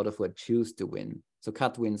non-empty in order for choose to win. So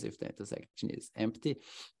cut wins if the intersection is empty.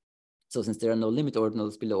 So since there are no limit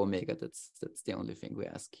ordinals below omega, that's the only thing we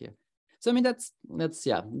ask here. So I mean that's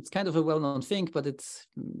yeah, it's kind of a well-known thing, but it's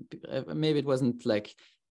maybe it wasn't like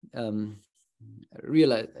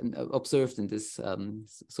observed in this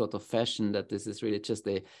sort of fashion that this is really just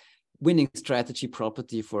a winning strategy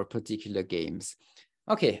property for particular games.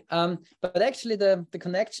 Okay, but actually the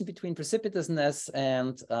connection between precipitousness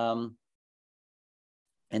and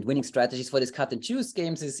winning strategies for these cut and choose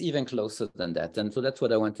games is even closer than that. And so that's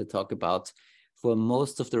what I want to talk about for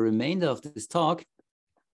most of the remainder of this talk.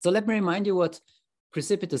 So let me remind you what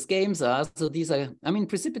precipitous games are. So these are, I mean,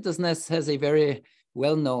 precipitousness has a very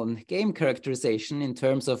well-known game characterization in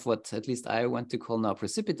terms of what at least I want to call now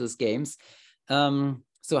precipitous games.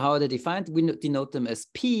 So how are they defined? We denote them as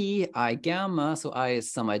P, I, gamma. So I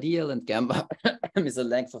is some ideal and gamma is the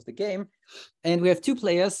length of the game. And we have two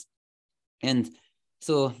players. And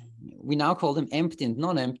so we now call them empty and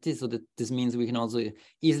non-empty. So that this means we can also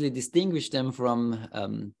easily distinguish them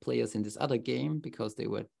from players in this other game because they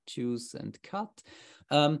were choose and cut.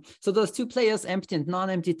 So those two players, empty and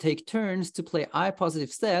non-empty, take turns to play I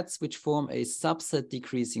positive sets, which form a subset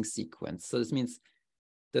decreasing sequence. So this means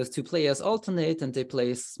those two players alternate and they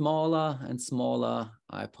play smaller and smaller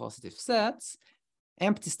I positive sets.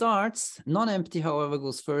 Empty starts, non-empty, however,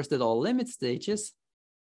 goes first at all limit stages.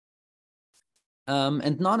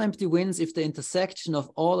 And non-empty wins if the intersection of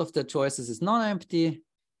all of their choices is non-empty,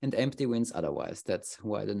 and empty wins otherwise. That's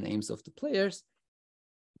why the names of the players.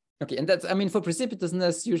 Okay, and that's, I mean, for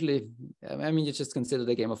precipitousness, usually, I mean, you just consider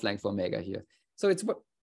the game of length omega here. So it's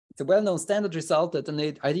a well-known standard result that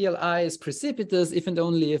an ideal I is precipitous if and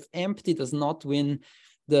only if empty does not win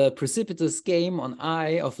the precipitous game on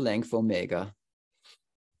I of length omega.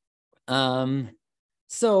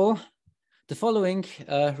 So the following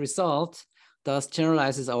result thus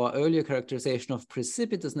generalizes our earlier characterization of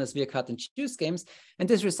precipitousness via cut and choose games. And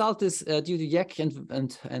this result is due to Yek and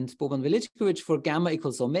Boban-Veličković for gamma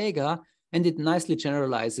equals omega. And it nicely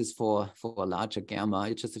generalizes for a larger gamma.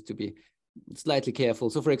 You just have to be slightly careful.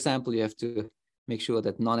 So for example, you have to make sure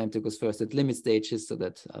that non-empty goes first at limit stages so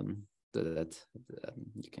that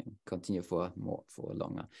you can continue for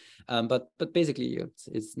longer. But basically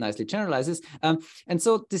it's nicely generalizes. And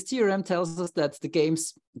so this theorem tells us that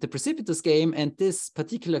the precipitous game and this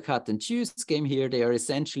particular cut and choose game here, they are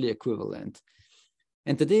essentially equivalent.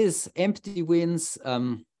 And that is empty wins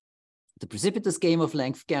the precipitous game of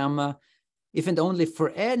length gamma if and only for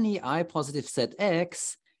any I positive set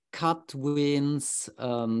X, cut wins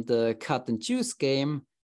the cut and choose game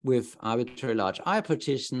with arbitrary large I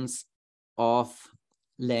partitions of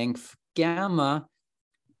length gamma,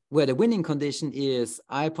 where the winning condition is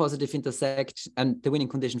I positive intersection, and the winning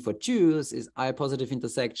condition for choose is I positive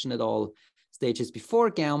intersection at all stages before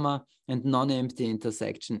gamma and non-empty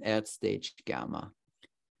intersection at stage gamma.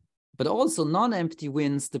 But also non-empty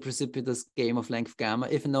wins the precipitous game of length gamma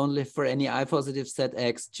if and only for any I positive set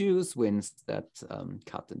X choose wins that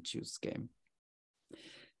cut and choose game.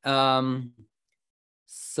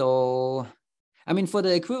 So, I mean, for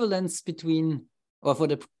the equivalence between, or for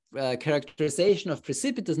the characterization of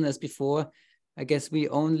precipitousness before, I guess we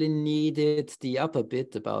only needed the upper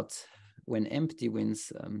bit about when empty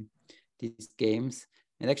wins these games.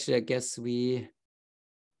 And actually, I guess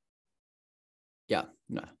yeah,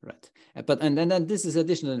 no, right. And then this is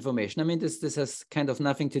additional information. I mean, this has kind of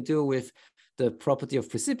nothing to do with the property of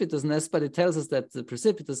precipitousness, but it tells us that the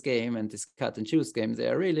precipitous game and this cut and choose game, they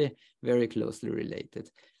are really very closely related.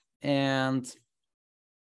 And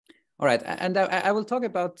all right, and I will talk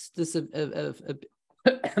about this a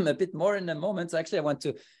bit more in a moment. So actually, I want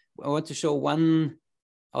to show one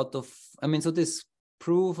out of, so this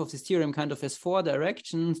proof of this theorem kind of has 4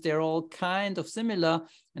 directions. They're all kind of similar,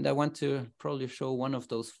 and I want to probably show one of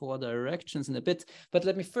those 4 directions in a bit. But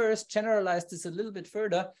let me first generalize this a little bit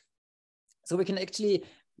further. So we can actually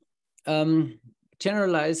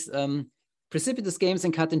generalize precipitous games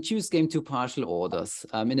and cut and choose game to partial orders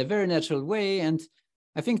in a very natural way. And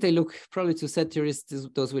I think they look, probably to set theorists,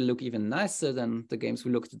 those will look even nicer than the games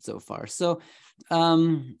we looked at so far. So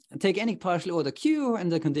take any partial order Q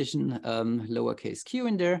and the condition lowercase q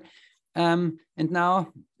in there. And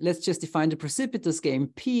now let's just define the precipitous game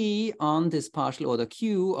P on this partial order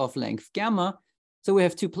Q of length gamma. So we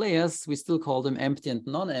have 2 players. We still call them empty and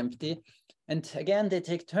non-empty. And again, they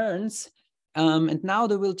take turns. And now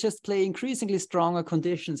they will just play increasingly stronger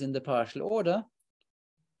conditions in the partial order.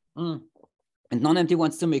 And non-empty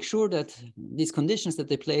wants to make sure that these conditions that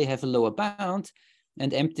they play have a lower bound,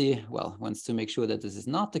 and empty, well, wants to make sure that this is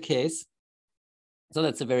not the case. So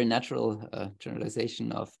that's a very natural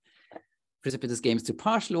generalization of precipitous games to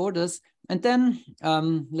partial orders. And then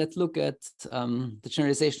let's look at the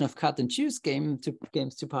generalization of cut and choose games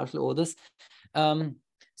to partial orders.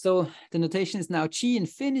 So the notation is now G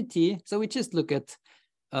infinity. So we just look at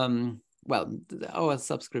well, our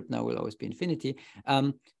subscript now will always be infinity.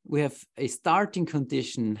 We have a starting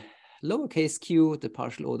condition, lowercase q, the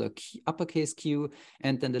partial order uppercase q,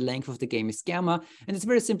 and then the length of the game is gamma. And it's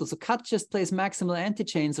very simple. So cut just plays maximal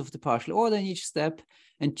antichains of the partial order in each step,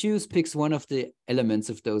 and choose picks one of the elements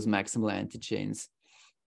of those maximal antichains.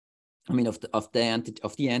 I mean, of the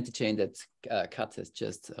antichain that cut has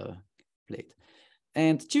just played.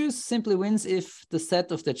 And choose simply wins if the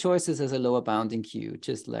set of the choices has a lower bound in Q,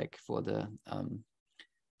 just like for the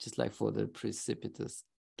precipitous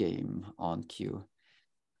game on Q.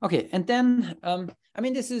 Okay, and then I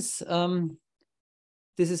mean, this is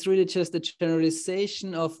really just a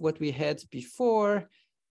generalization of what we had before,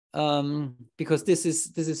 because this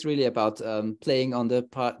is really about playing on the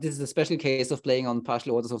part. This is a special case of playing on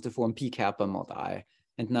partial orders of the form P kappa mod I.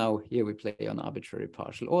 And now here we play on arbitrary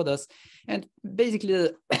partial orders. And basically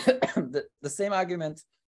the same argument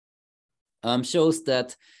shows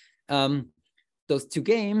that those 2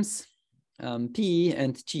 games, P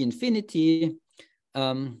and G infinity,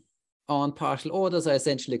 on partial orders are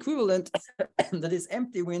essentially equivalent. That is,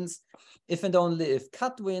 empty wins if and only if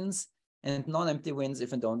cut wins, and non-empty wins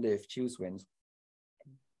if and only if choose wins.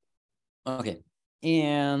 Okay,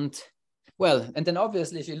 and well, and then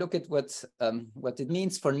obviously, if you look at what it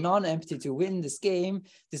means for non-empty to win this game,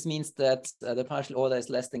 this means that the partial order is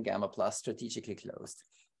less than gamma plus strategically closed.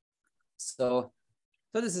 So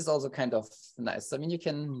this is also kind of nice. I mean, you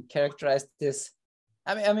can characterize this.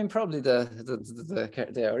 I mean, probably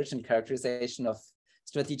the original characterization of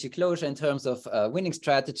strategic closure in terms of winning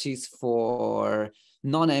strategies for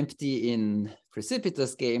non-empty in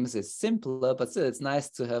precipitous games is simpler, but still, it's nice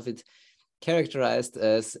to have it characterized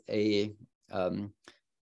as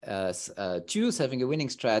choose having a winning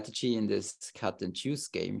strategy in this cut and choose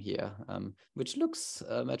game here, which looks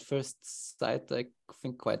at first sight, I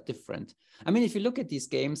think, quite different. I mean, if you look at these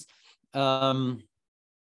games,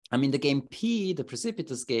 I mean, the game P, the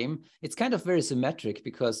precipitous game, it's kind of very symmetric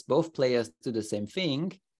because both players do the same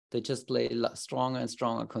thing. They just play stronger and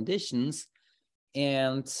stronger conditions.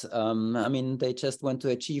 And I mean, they just want to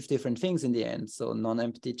achieve different things in the end. So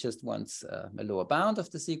non-empty just wants a lower bound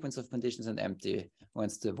of the sequence of conditions, and empty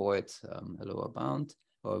wants to avoid a lower bound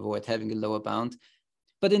or avoid having a lower bound.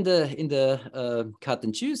 But in the cut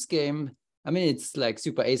and choose game, I mean, it's like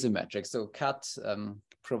super asymmetric. So cut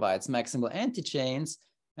provides maximal antichains,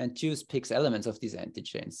 and choose picks elements of these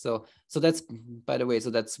antichains. So that's, by the way, so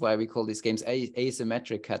that's why we call these games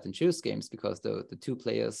asymmetric cut and choose games, because the two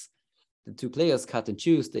players cut and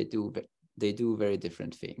choose, they do very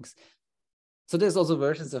different things. So there's also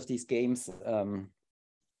versions of these games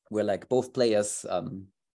where like both players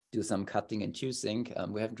do some cutting and choosing.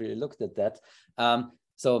 We haven't really looked at that.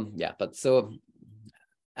 So yeah, but so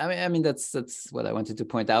I mean that's what I wanted to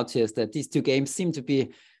point out here, is that these 2 games seem to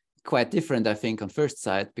be quite different, I think, on first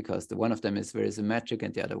sight, because the one of them is very symmetric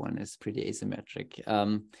and the other one is pretty asymmetric.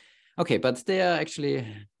 Okay, but they are actually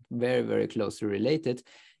very, very closely related.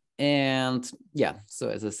 And yeah, so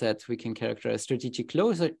as I said, we can characterize strategic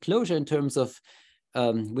closure in terms of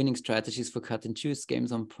winning strategies for cut and choose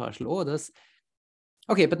games on partial orders.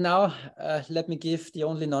 Okay, but now let me give the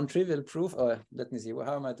only non-trivial proof, or let me see,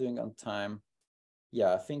 how am I doing on time?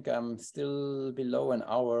 yeah, I think I'm still below an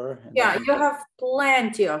hour. Yeah, you have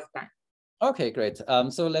plenty of time. Okay, great.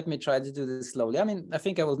 So let me try to do this slowly. I mean, I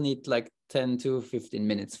think I will need like 10 to 15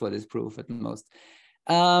 minutes for this proof at most.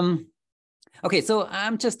 Okay, so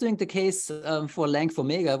I'm just doing the case for length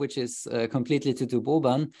omega, which is completely to do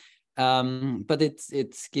Boban, but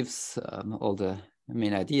it gives all the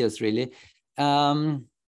main ideas really, and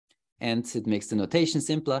it makes the notation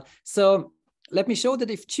simpler. So let me show that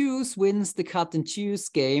if choose wins the cut and choose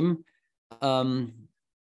game,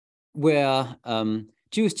 where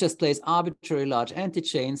choose just plays arbitrary large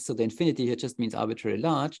anti-chains, so the infinity here just means arbitrary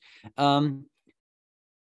large.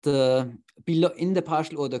 The below in the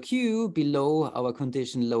partial order Q below our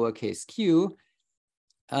condition lowercase q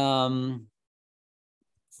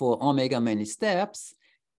for omega many steps,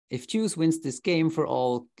 if choose wins this game for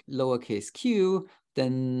all lowercase q,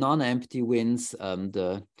 then non-empty wins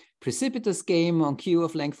the precipitous game on Q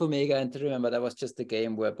of length omega. And remember, that was just a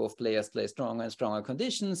game where both players play stronger and stronger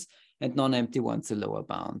conditions, and non-empty wants a lower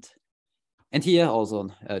bound. And here also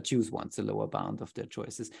choose wants a lower bound of their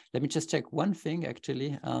choices. Let me just check one thing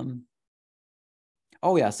actually.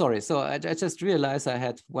 Oh yeah, sorry. So I just realized I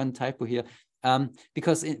had one typo here.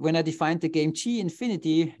 Because when I defined the game G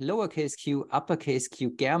infinity, lowercase q, uppercase q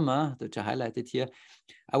gamma, which I highlighted here,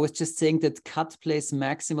 I was just saying that cut plays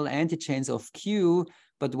maximal antichains of Q,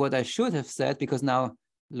 but what I should have said, because now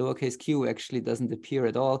lowercase q actually doesn't appear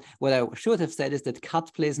at all, what I should have said is that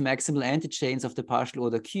cut plays maximal antichains of the partial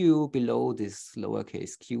order Q below this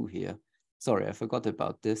lowercase q here. Sorry, I forgot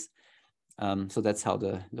about this. So that's how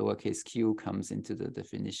the lowercase q comes into the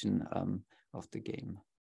definition of the game.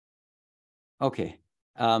 Okay,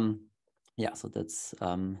 yeah, so that's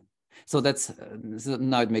so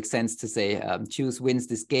now it makes sense to say choose wins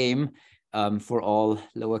this game for all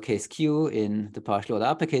lowercase q in the partial order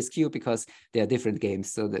uppercase q, because they are different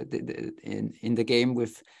games. So in the game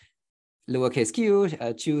with lowercase q,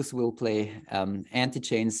 choose will play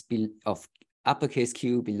antichains of uppercase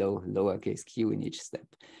q below lowercase q in each step.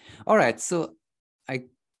 All right, so I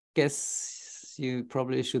guess you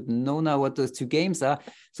probably should know now what those two games are.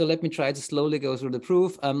 So let me try to slowly go through the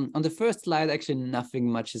proof. On the first slide, actually nothing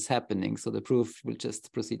much is happening. So the proof will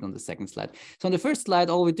just proceed on the second slide. So on the first slide,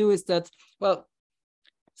 all we do is that, well,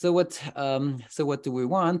 so what do we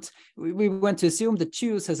want? We want to assume that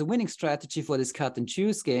choose has a winning strategy for this cut and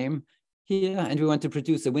choose game here, and we want to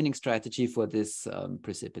produce a winning strategy for this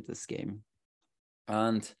precipitous game.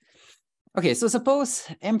 And okay, so suppose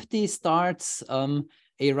empty starts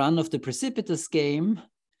a run of the precipitous game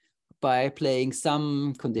by playing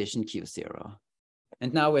some condition Q0.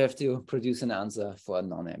 And now we have to produce an answer for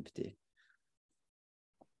non-empty,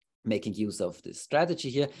 making use of this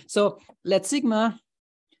strategy here. So let sigma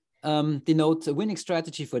denote a winning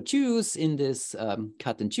strategy for choose in this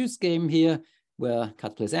cut and choose game here, where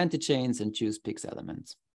cut plays antichains and choose picks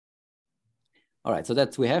elements. All right, so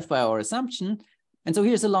that we have by our assumption. And so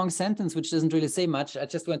here's a long sentence which doesn't really say much. I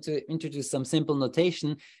just want to introduce some simple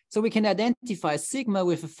notation. So we can identify sigma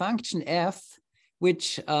with a function f,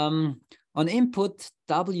 which on input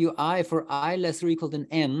wi for I less or equal than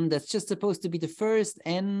n, that's just supposed to be the first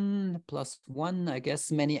n plus 1, I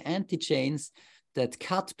guess, many antichains that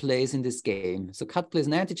cut plays in this game. So cut plays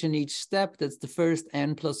an antichain each step. That's the first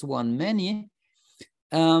n plus 1 many.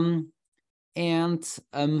 So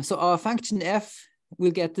our function f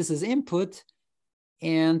will get this as input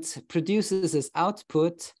and produces as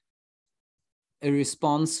output a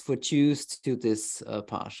response for choose to this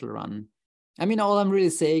partial run. I mean, all I'm really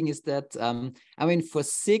saying is that, I mean, for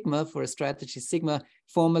sigma, for a strategy sigma,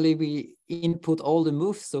 formally we input all the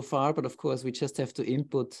moves so far, but of course we just have to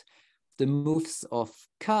input the moves of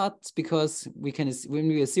cut, because we can, when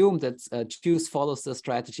we assume that choose follows the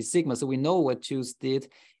strategy sigma, so we know what choose did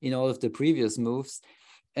in all of the previous moves.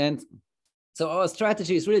 And so our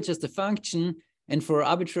strategy is really just a function. And for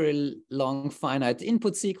arbitrary long finite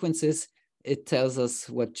input sequences, it tells us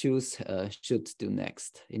what choose should do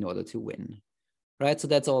next in order to win, right? So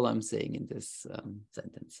that's all I'm saying in this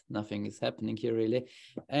sentence. Nothing is happening here really.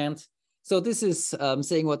 And so this is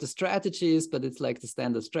saying what the strategy is, but it's like the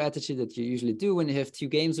standard strategy that you usually do when you have two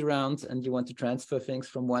games around and you want to transfer things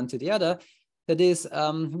from one to the other. That is,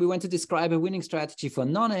 we want to describe a winning strategy for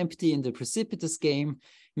non-empty in the precipitous game,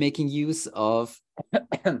 making use of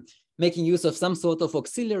some sort of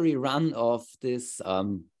auxiliary run of this cut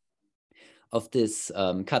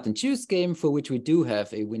and choose game, for which we do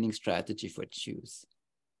have a winning strategy for choose.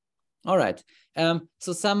 All right,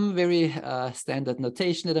 so some very standard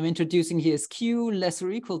notation that I'm introducing here is Q less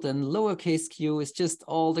or equal than lowercase q is just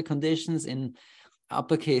all the conditions in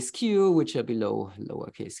uppercase q, which are below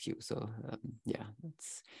lowercase q. So yeah, that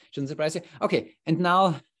shouldn't surprise you. Okay, and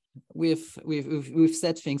now we've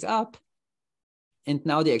set things up, and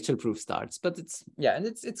now the actual proof starts. But it's and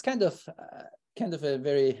it's kind of a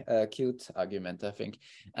very cute argument, I think.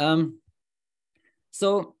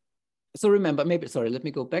 So remember, let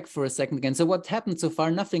me go back for a second again. So what happened so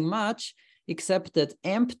far? Nothing much, except that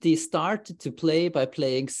empty started to play by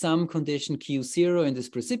playing some condition Q0 in this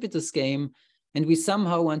precipitous game. And we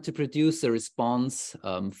somehow want to produce a response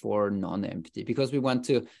for non-empty, because we want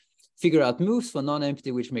to figure out moves for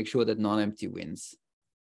non-empty, which make sure that non-empty wins.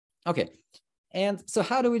 Okay, and so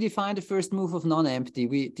how do we define the first move of non-empty?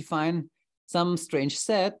 We define some strange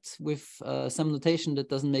set with some notation that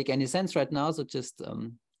doesn't make any sense right now. So just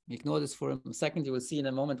ignore this for a second. You will see in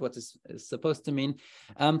a moment what this is supposed to mean.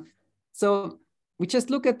 So we just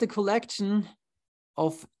look at the collection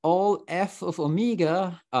of all f of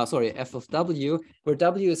omega, f of w, where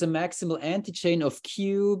w is a maximal antichain of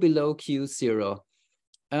q below q0.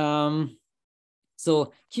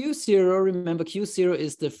 So q0, remember q0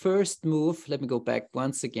 is the first move, let me go back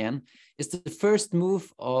once again, is the first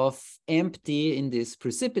move of empty in this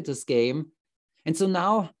precipitous game. And so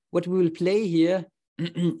now what we will play here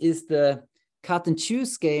is the cut and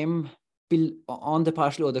choose game on the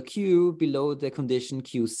partial order q below the condition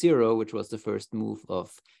q0, which was the first move of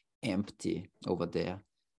empty over there.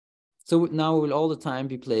 So now we will all the time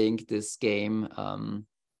be playing this game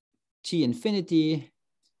g infinity,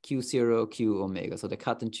 q0, q omega. So the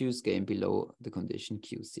cut and choose game below the condition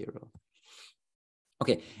q0.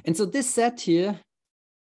 Okay, and so this set here,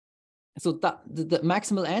 so the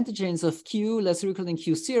maximal antichains of q less or equal than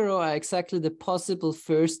q0 are exactly the possible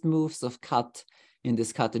first moves of cut in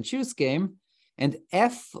this cut and choose game. And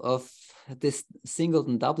f of this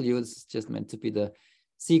singleton w is just meant to be the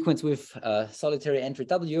sequence with solitary entry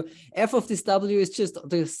w. F of this w is just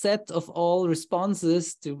the set of all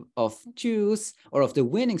responses of choose, or of the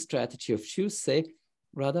winning strategy of choose, say,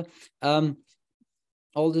 rather. The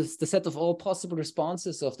set of all possible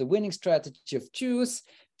responses of the winning strategy of choose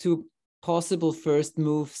to possible first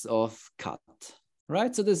moves of cut,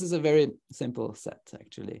 right? So this is a very simple set,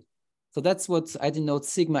 actually. So that's what I denote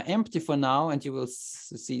sigma empty for now, and you will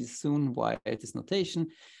see soon why this notation.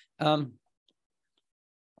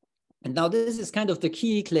 And now this is kind of the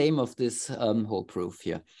key claim of this whole proof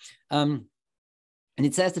here. And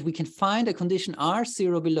it says that we can find a condition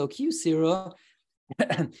R0 below Q0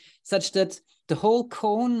 such that the whole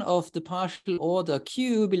cone of the partial order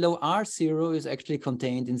Q below R0 is actually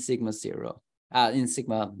contained in sigma 0, in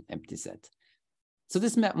sigma empty set. So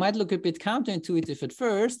this might look a bit counterintuitive at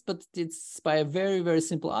first, but it's by a very, very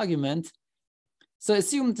simple argument. So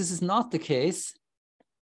assume this is not the case,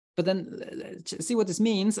 but then see what this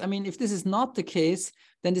means. I mean, if this is not the case,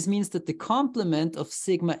 then this means that the complement of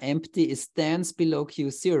sigma empty stands below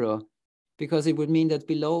Q0, because it would mean that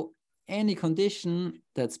below any condition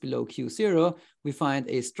that's below Q0, we find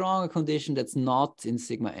a stronger condition that's not in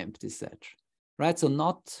sigma empty set, right? So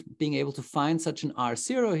not being able to find such an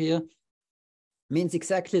R0 here means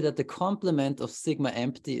exactly that the complement of sigma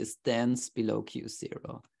empty stands below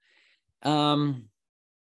Q0.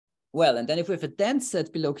 Well, and then if we have a dense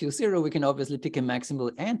set below Q0, we can obviously pick a maximal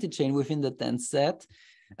antichain within the dense set,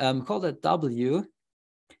 call that W.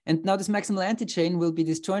 And now this maximal antichain will be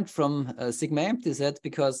disjoint from sigma empty set,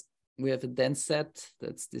 because we have a dense set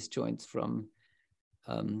that's disjoint from,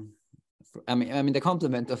 I mean the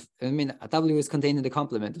complement of, W is contained in the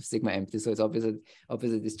complement of sigma empty, so it's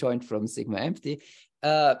obviously disjoint from sigma empty,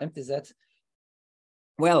 empty set.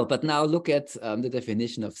 Well, but now look at the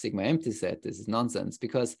definition of sigma empty set. This is nonsense,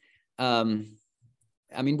 because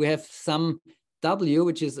we have some W,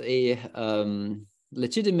 which is a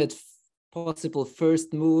legitimate possible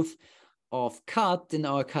first move of cut in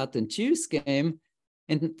our cut and choose game.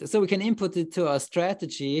 And so we can input it to our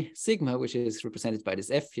strategy sigma, which is represented by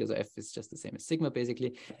this F here. So F is just the same as sigma,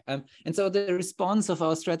 basically. And so the response of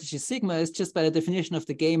our strategy sigma is just by the definition of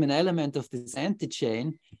the game an element of this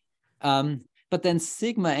antichain. But then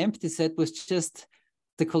sigma empty set was just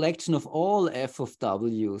the collection of all F of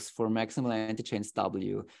W's for maximal antichains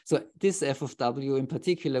W. So this F of W in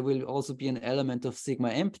particular will also be an element of sigma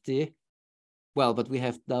empty. Well, but we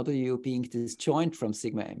have W being disjoint from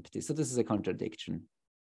sigma empty. So this is a contradiction,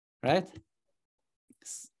 right?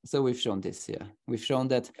 So we've shown this here. We've shown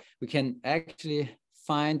that we can actually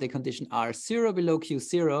find the condition R0 below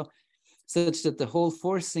Q0 such that the whole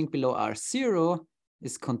forcing below R0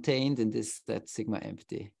 is contained in this set sigma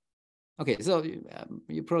empty. Okay, so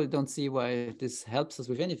you probably don't see why this helps us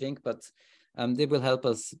with anything, but they will help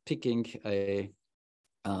us picking a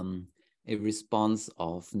response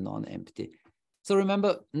of non-empty. So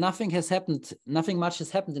remember, nothing much has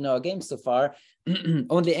happened in our game so far.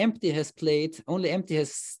 Only empty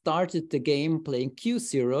has started the game playing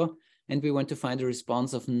Q0, and we want to find a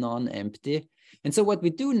response of non-empty. And so what we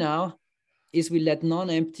do now is we let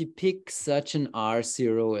non-empty pick such an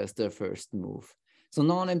R0 as their first move. So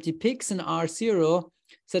non-empty picks an R0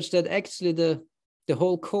 such that actually the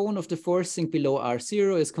whole cone of the forcing below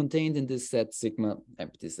R0 is contained in this set sigma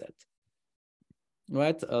empty set.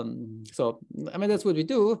 Right? So, I mean, that's what we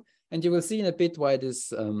do. And you will see in a bit why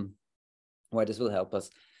this will help us.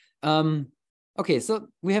 Okay, so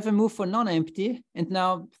we have a move for non-empty. And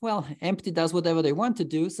now, well, empty does whatever they want to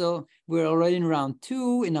do. So we're already in round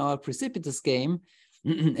 2 in our precipitous game.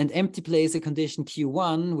 And empty plays a condition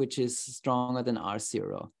Q1, which is stronger than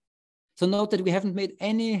R0. So note that we haven't made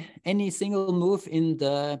any single move in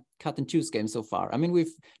the cut and choose game so far. I mean,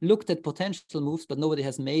 we've looked at potential moves, but nobody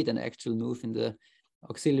has made an actual move in the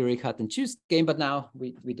auxiliary cut and choose game, but now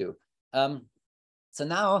we do. So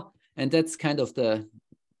now, and that's kind of the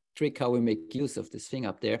trick how we make use of this thing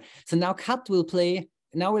up there. So now cut will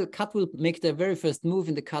make their very first move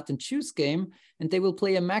in the cut and choose game, and they will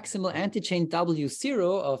play a maximal antichain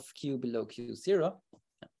W0 of Q below Q0.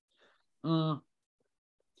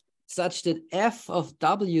 Such that f of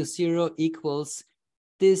W0 equals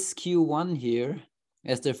this Q1 here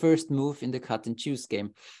as their first move in the cut and choose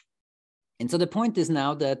game. And so the point is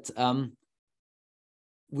now that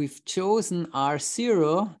we've chosen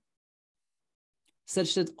R0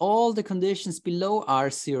 such that all the conditions below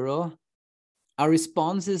R0 are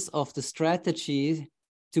responses of the strategy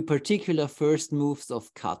to particular first moves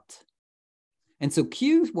of cut. And so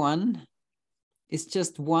Q1 is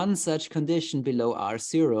just one such condition below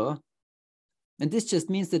R0. And this just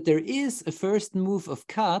means that there is a first move of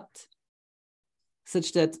cut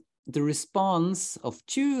such that the response of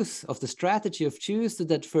choose, of the strategy of choose to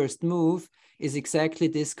that first move is exactly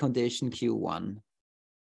this condition Q1.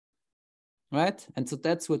 Right? And so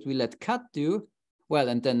that's what we let cut do. Well,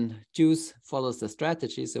 and then choose follows the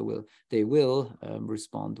strategy, so they will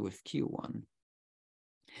respond with Q1.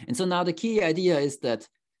 And so now the key idea is that,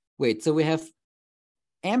 wait, so we have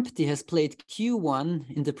empty has played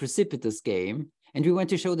Q1 in the precipitous game, and we want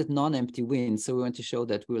to show that non-empty wins. So we want to show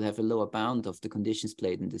that we will have a lower bound of the conditions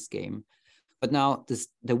played in this game. But now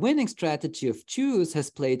the winning strategy of choose has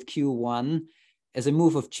played Q1 as a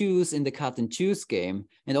move of choose in the cut and choose game.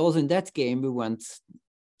 And also in that game, we want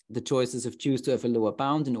the choices of choose to have a lower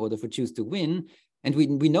bound in order for choose to win. And we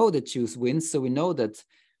know that choose wins. So we know that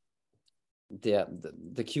the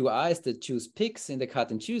QIs that choose picks in the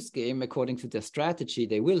cut and choose game, according to their strategy,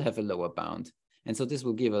 they will have a lower bound. And so this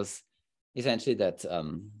will give us essentially that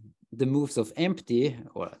the moves of empty,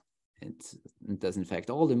 or it does in fact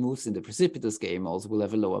all the moves in the precipitous game also will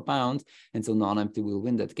have a lower bound. And so non-empty will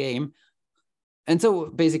win that game. And so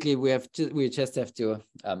basically we just have to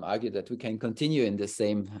argue that we can continue in the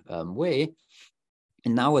same way.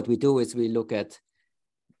 And now what we do is we look at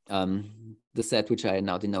the set which I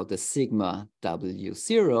now denote as sigma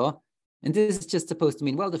W0. And this is just supposed to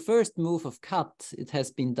mean, well, the first move of cut, it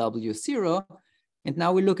has been W0. And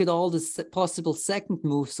now we look at all the possible second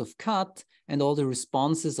moves of cut and all the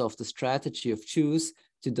responses of the strategy of choose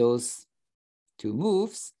to those two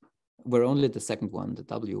moves, where only the second one, the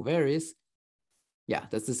W, varies. Yeah,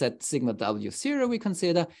 that's the set sigma W0 we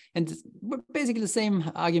consider. And basically the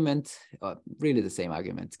same argument, or really the same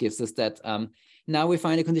argument, gives us that now we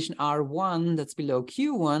find a condition R1 that's below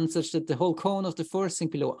Q1, such that the whole cone of the forcing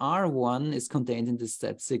below R1 is contained in this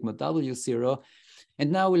set sigma W0.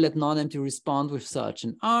 And now we let non-empty respond with such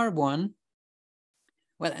an R1.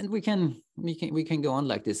 Well, and we can go on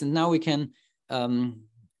like this. And now we can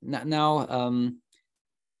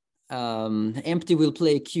empty will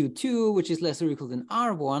play Q2, which is less or equal than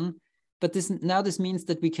R1. But this means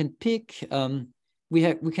that we can pick,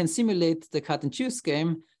 we can simulate the cut and choose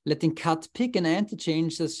game, letting cut pick an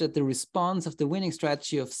anti-change such that the response of the winning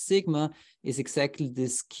strategy of sigma is exactly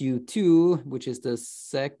this Q2, which is the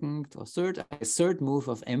second or third move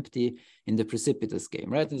of empty in the precipitous game,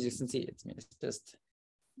 right? As you can see, it's just,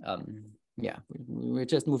 yeah, we're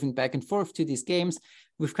just moving back and forth to these games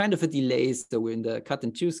with kind of a delay. So we're in the cut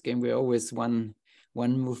and choose game, we're always one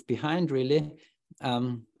move behind, really.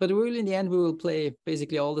 But really, in the end, we will play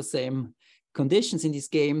basically all the same conditions in these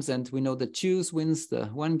games, and we know that choose wins the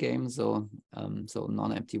one game, so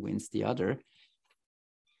non-empty wins the other.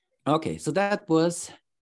 Okay, so that was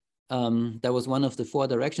one of the 4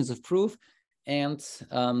 directions of proof, and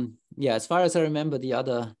yeah, as far as I remember, the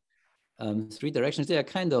other 3 directions, they are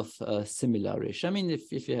kind of similar-ish. I mean,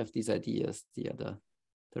 if you have these ideas, the other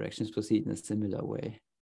directions proceed in a similar way.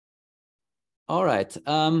 All right.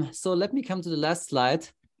 So let me come to the last slide.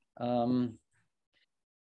 So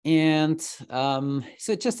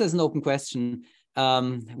just as an open question,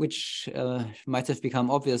 which might have become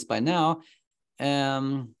obvious by now,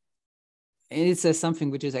 it says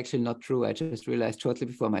something which is actually not true. I just realized shortly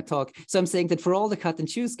before my talk. So I'm saying that for all the cut and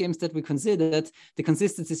choose games that we considered, the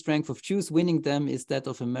consistency strength of choose winning them is that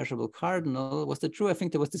of a measurable cardinal. Was that true? I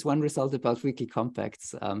think there was this one result about weekly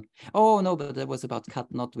compacts. Oh, no, but that was about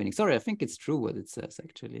cut not winning. Sorry, I think it's true what it says,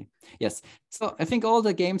 actually. Yes. So I think all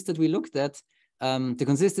the games that we looked at, the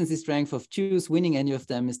consistency strength of choose winning any of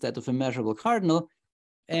them is that of a measurable cardinal.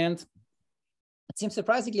 And it seems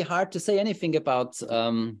surprisingly hard to say anything about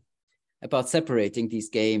separating these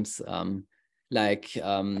games. For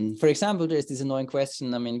example, there's this annoying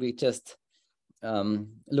question. I mean, we just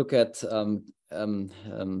look at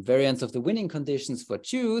variants of the winning conditions for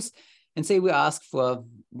choose and say we ask for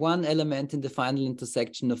one element in the final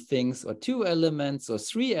intersection of things, or two elements, or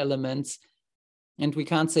three elements, and we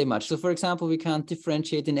can't say much. So for example, we can't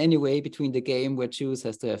differentiate in any way between the game where choose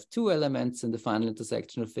has to have two elements in the final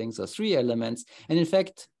intersection of things, or three elements. And in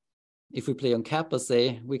fact, if we play on kappa,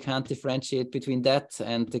 say, we can't differentiate between that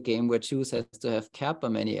and the game where choose has to have kappa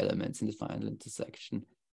many elements in the final intersection.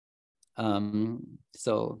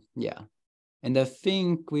 So yeah. And I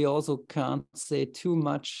think we also can't say too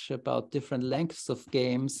much about different lengths of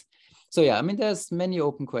games. So yeah, I mean, there's many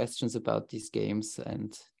open questions about these games,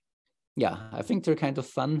 and yeah, I think they're kind of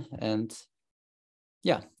fun. And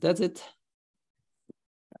yeah, that's it.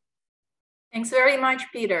 Thanks very much,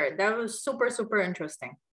 Peter. That was super, super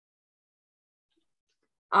interesting.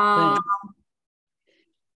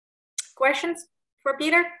 Questions for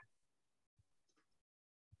Peter?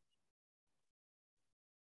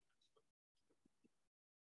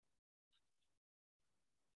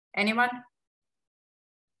 Anyone?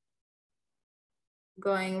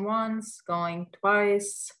 Going once, going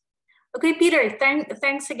twice. Okay, Peter,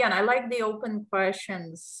 thanks again. I like the open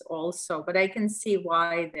questions also, but I can see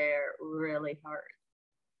why they're really hard.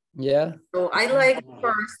 Yeah. So I like the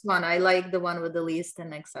first one. I like the one with the least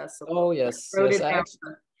inaccessible. Oh, yes. I wrote it down.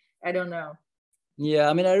 I don't know. Yeah,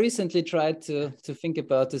 I mean, I recently tried to think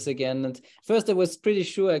about this again. And first I was pretty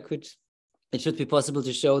sure it should be possible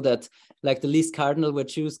to show that like the least cardinal where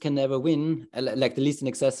choose can never win, like the least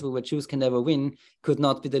inaccessible where choose can never win, could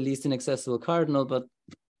not be the least inaccessible cardinal. But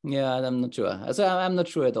yeah, I'm not sure. So I'm not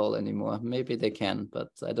sure at all anymore. Maybe they can, but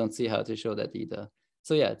I don't see how to show that either.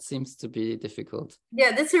 So yeah, it seems to be difficult.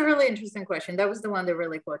 Yeah, that's a really interesting question. That was the one that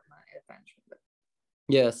really caught my attention.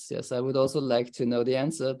 Yes, I would also like to know the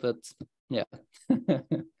answer, but yeah,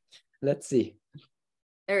 let's see.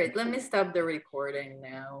 All right, let me stop the recording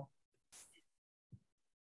now.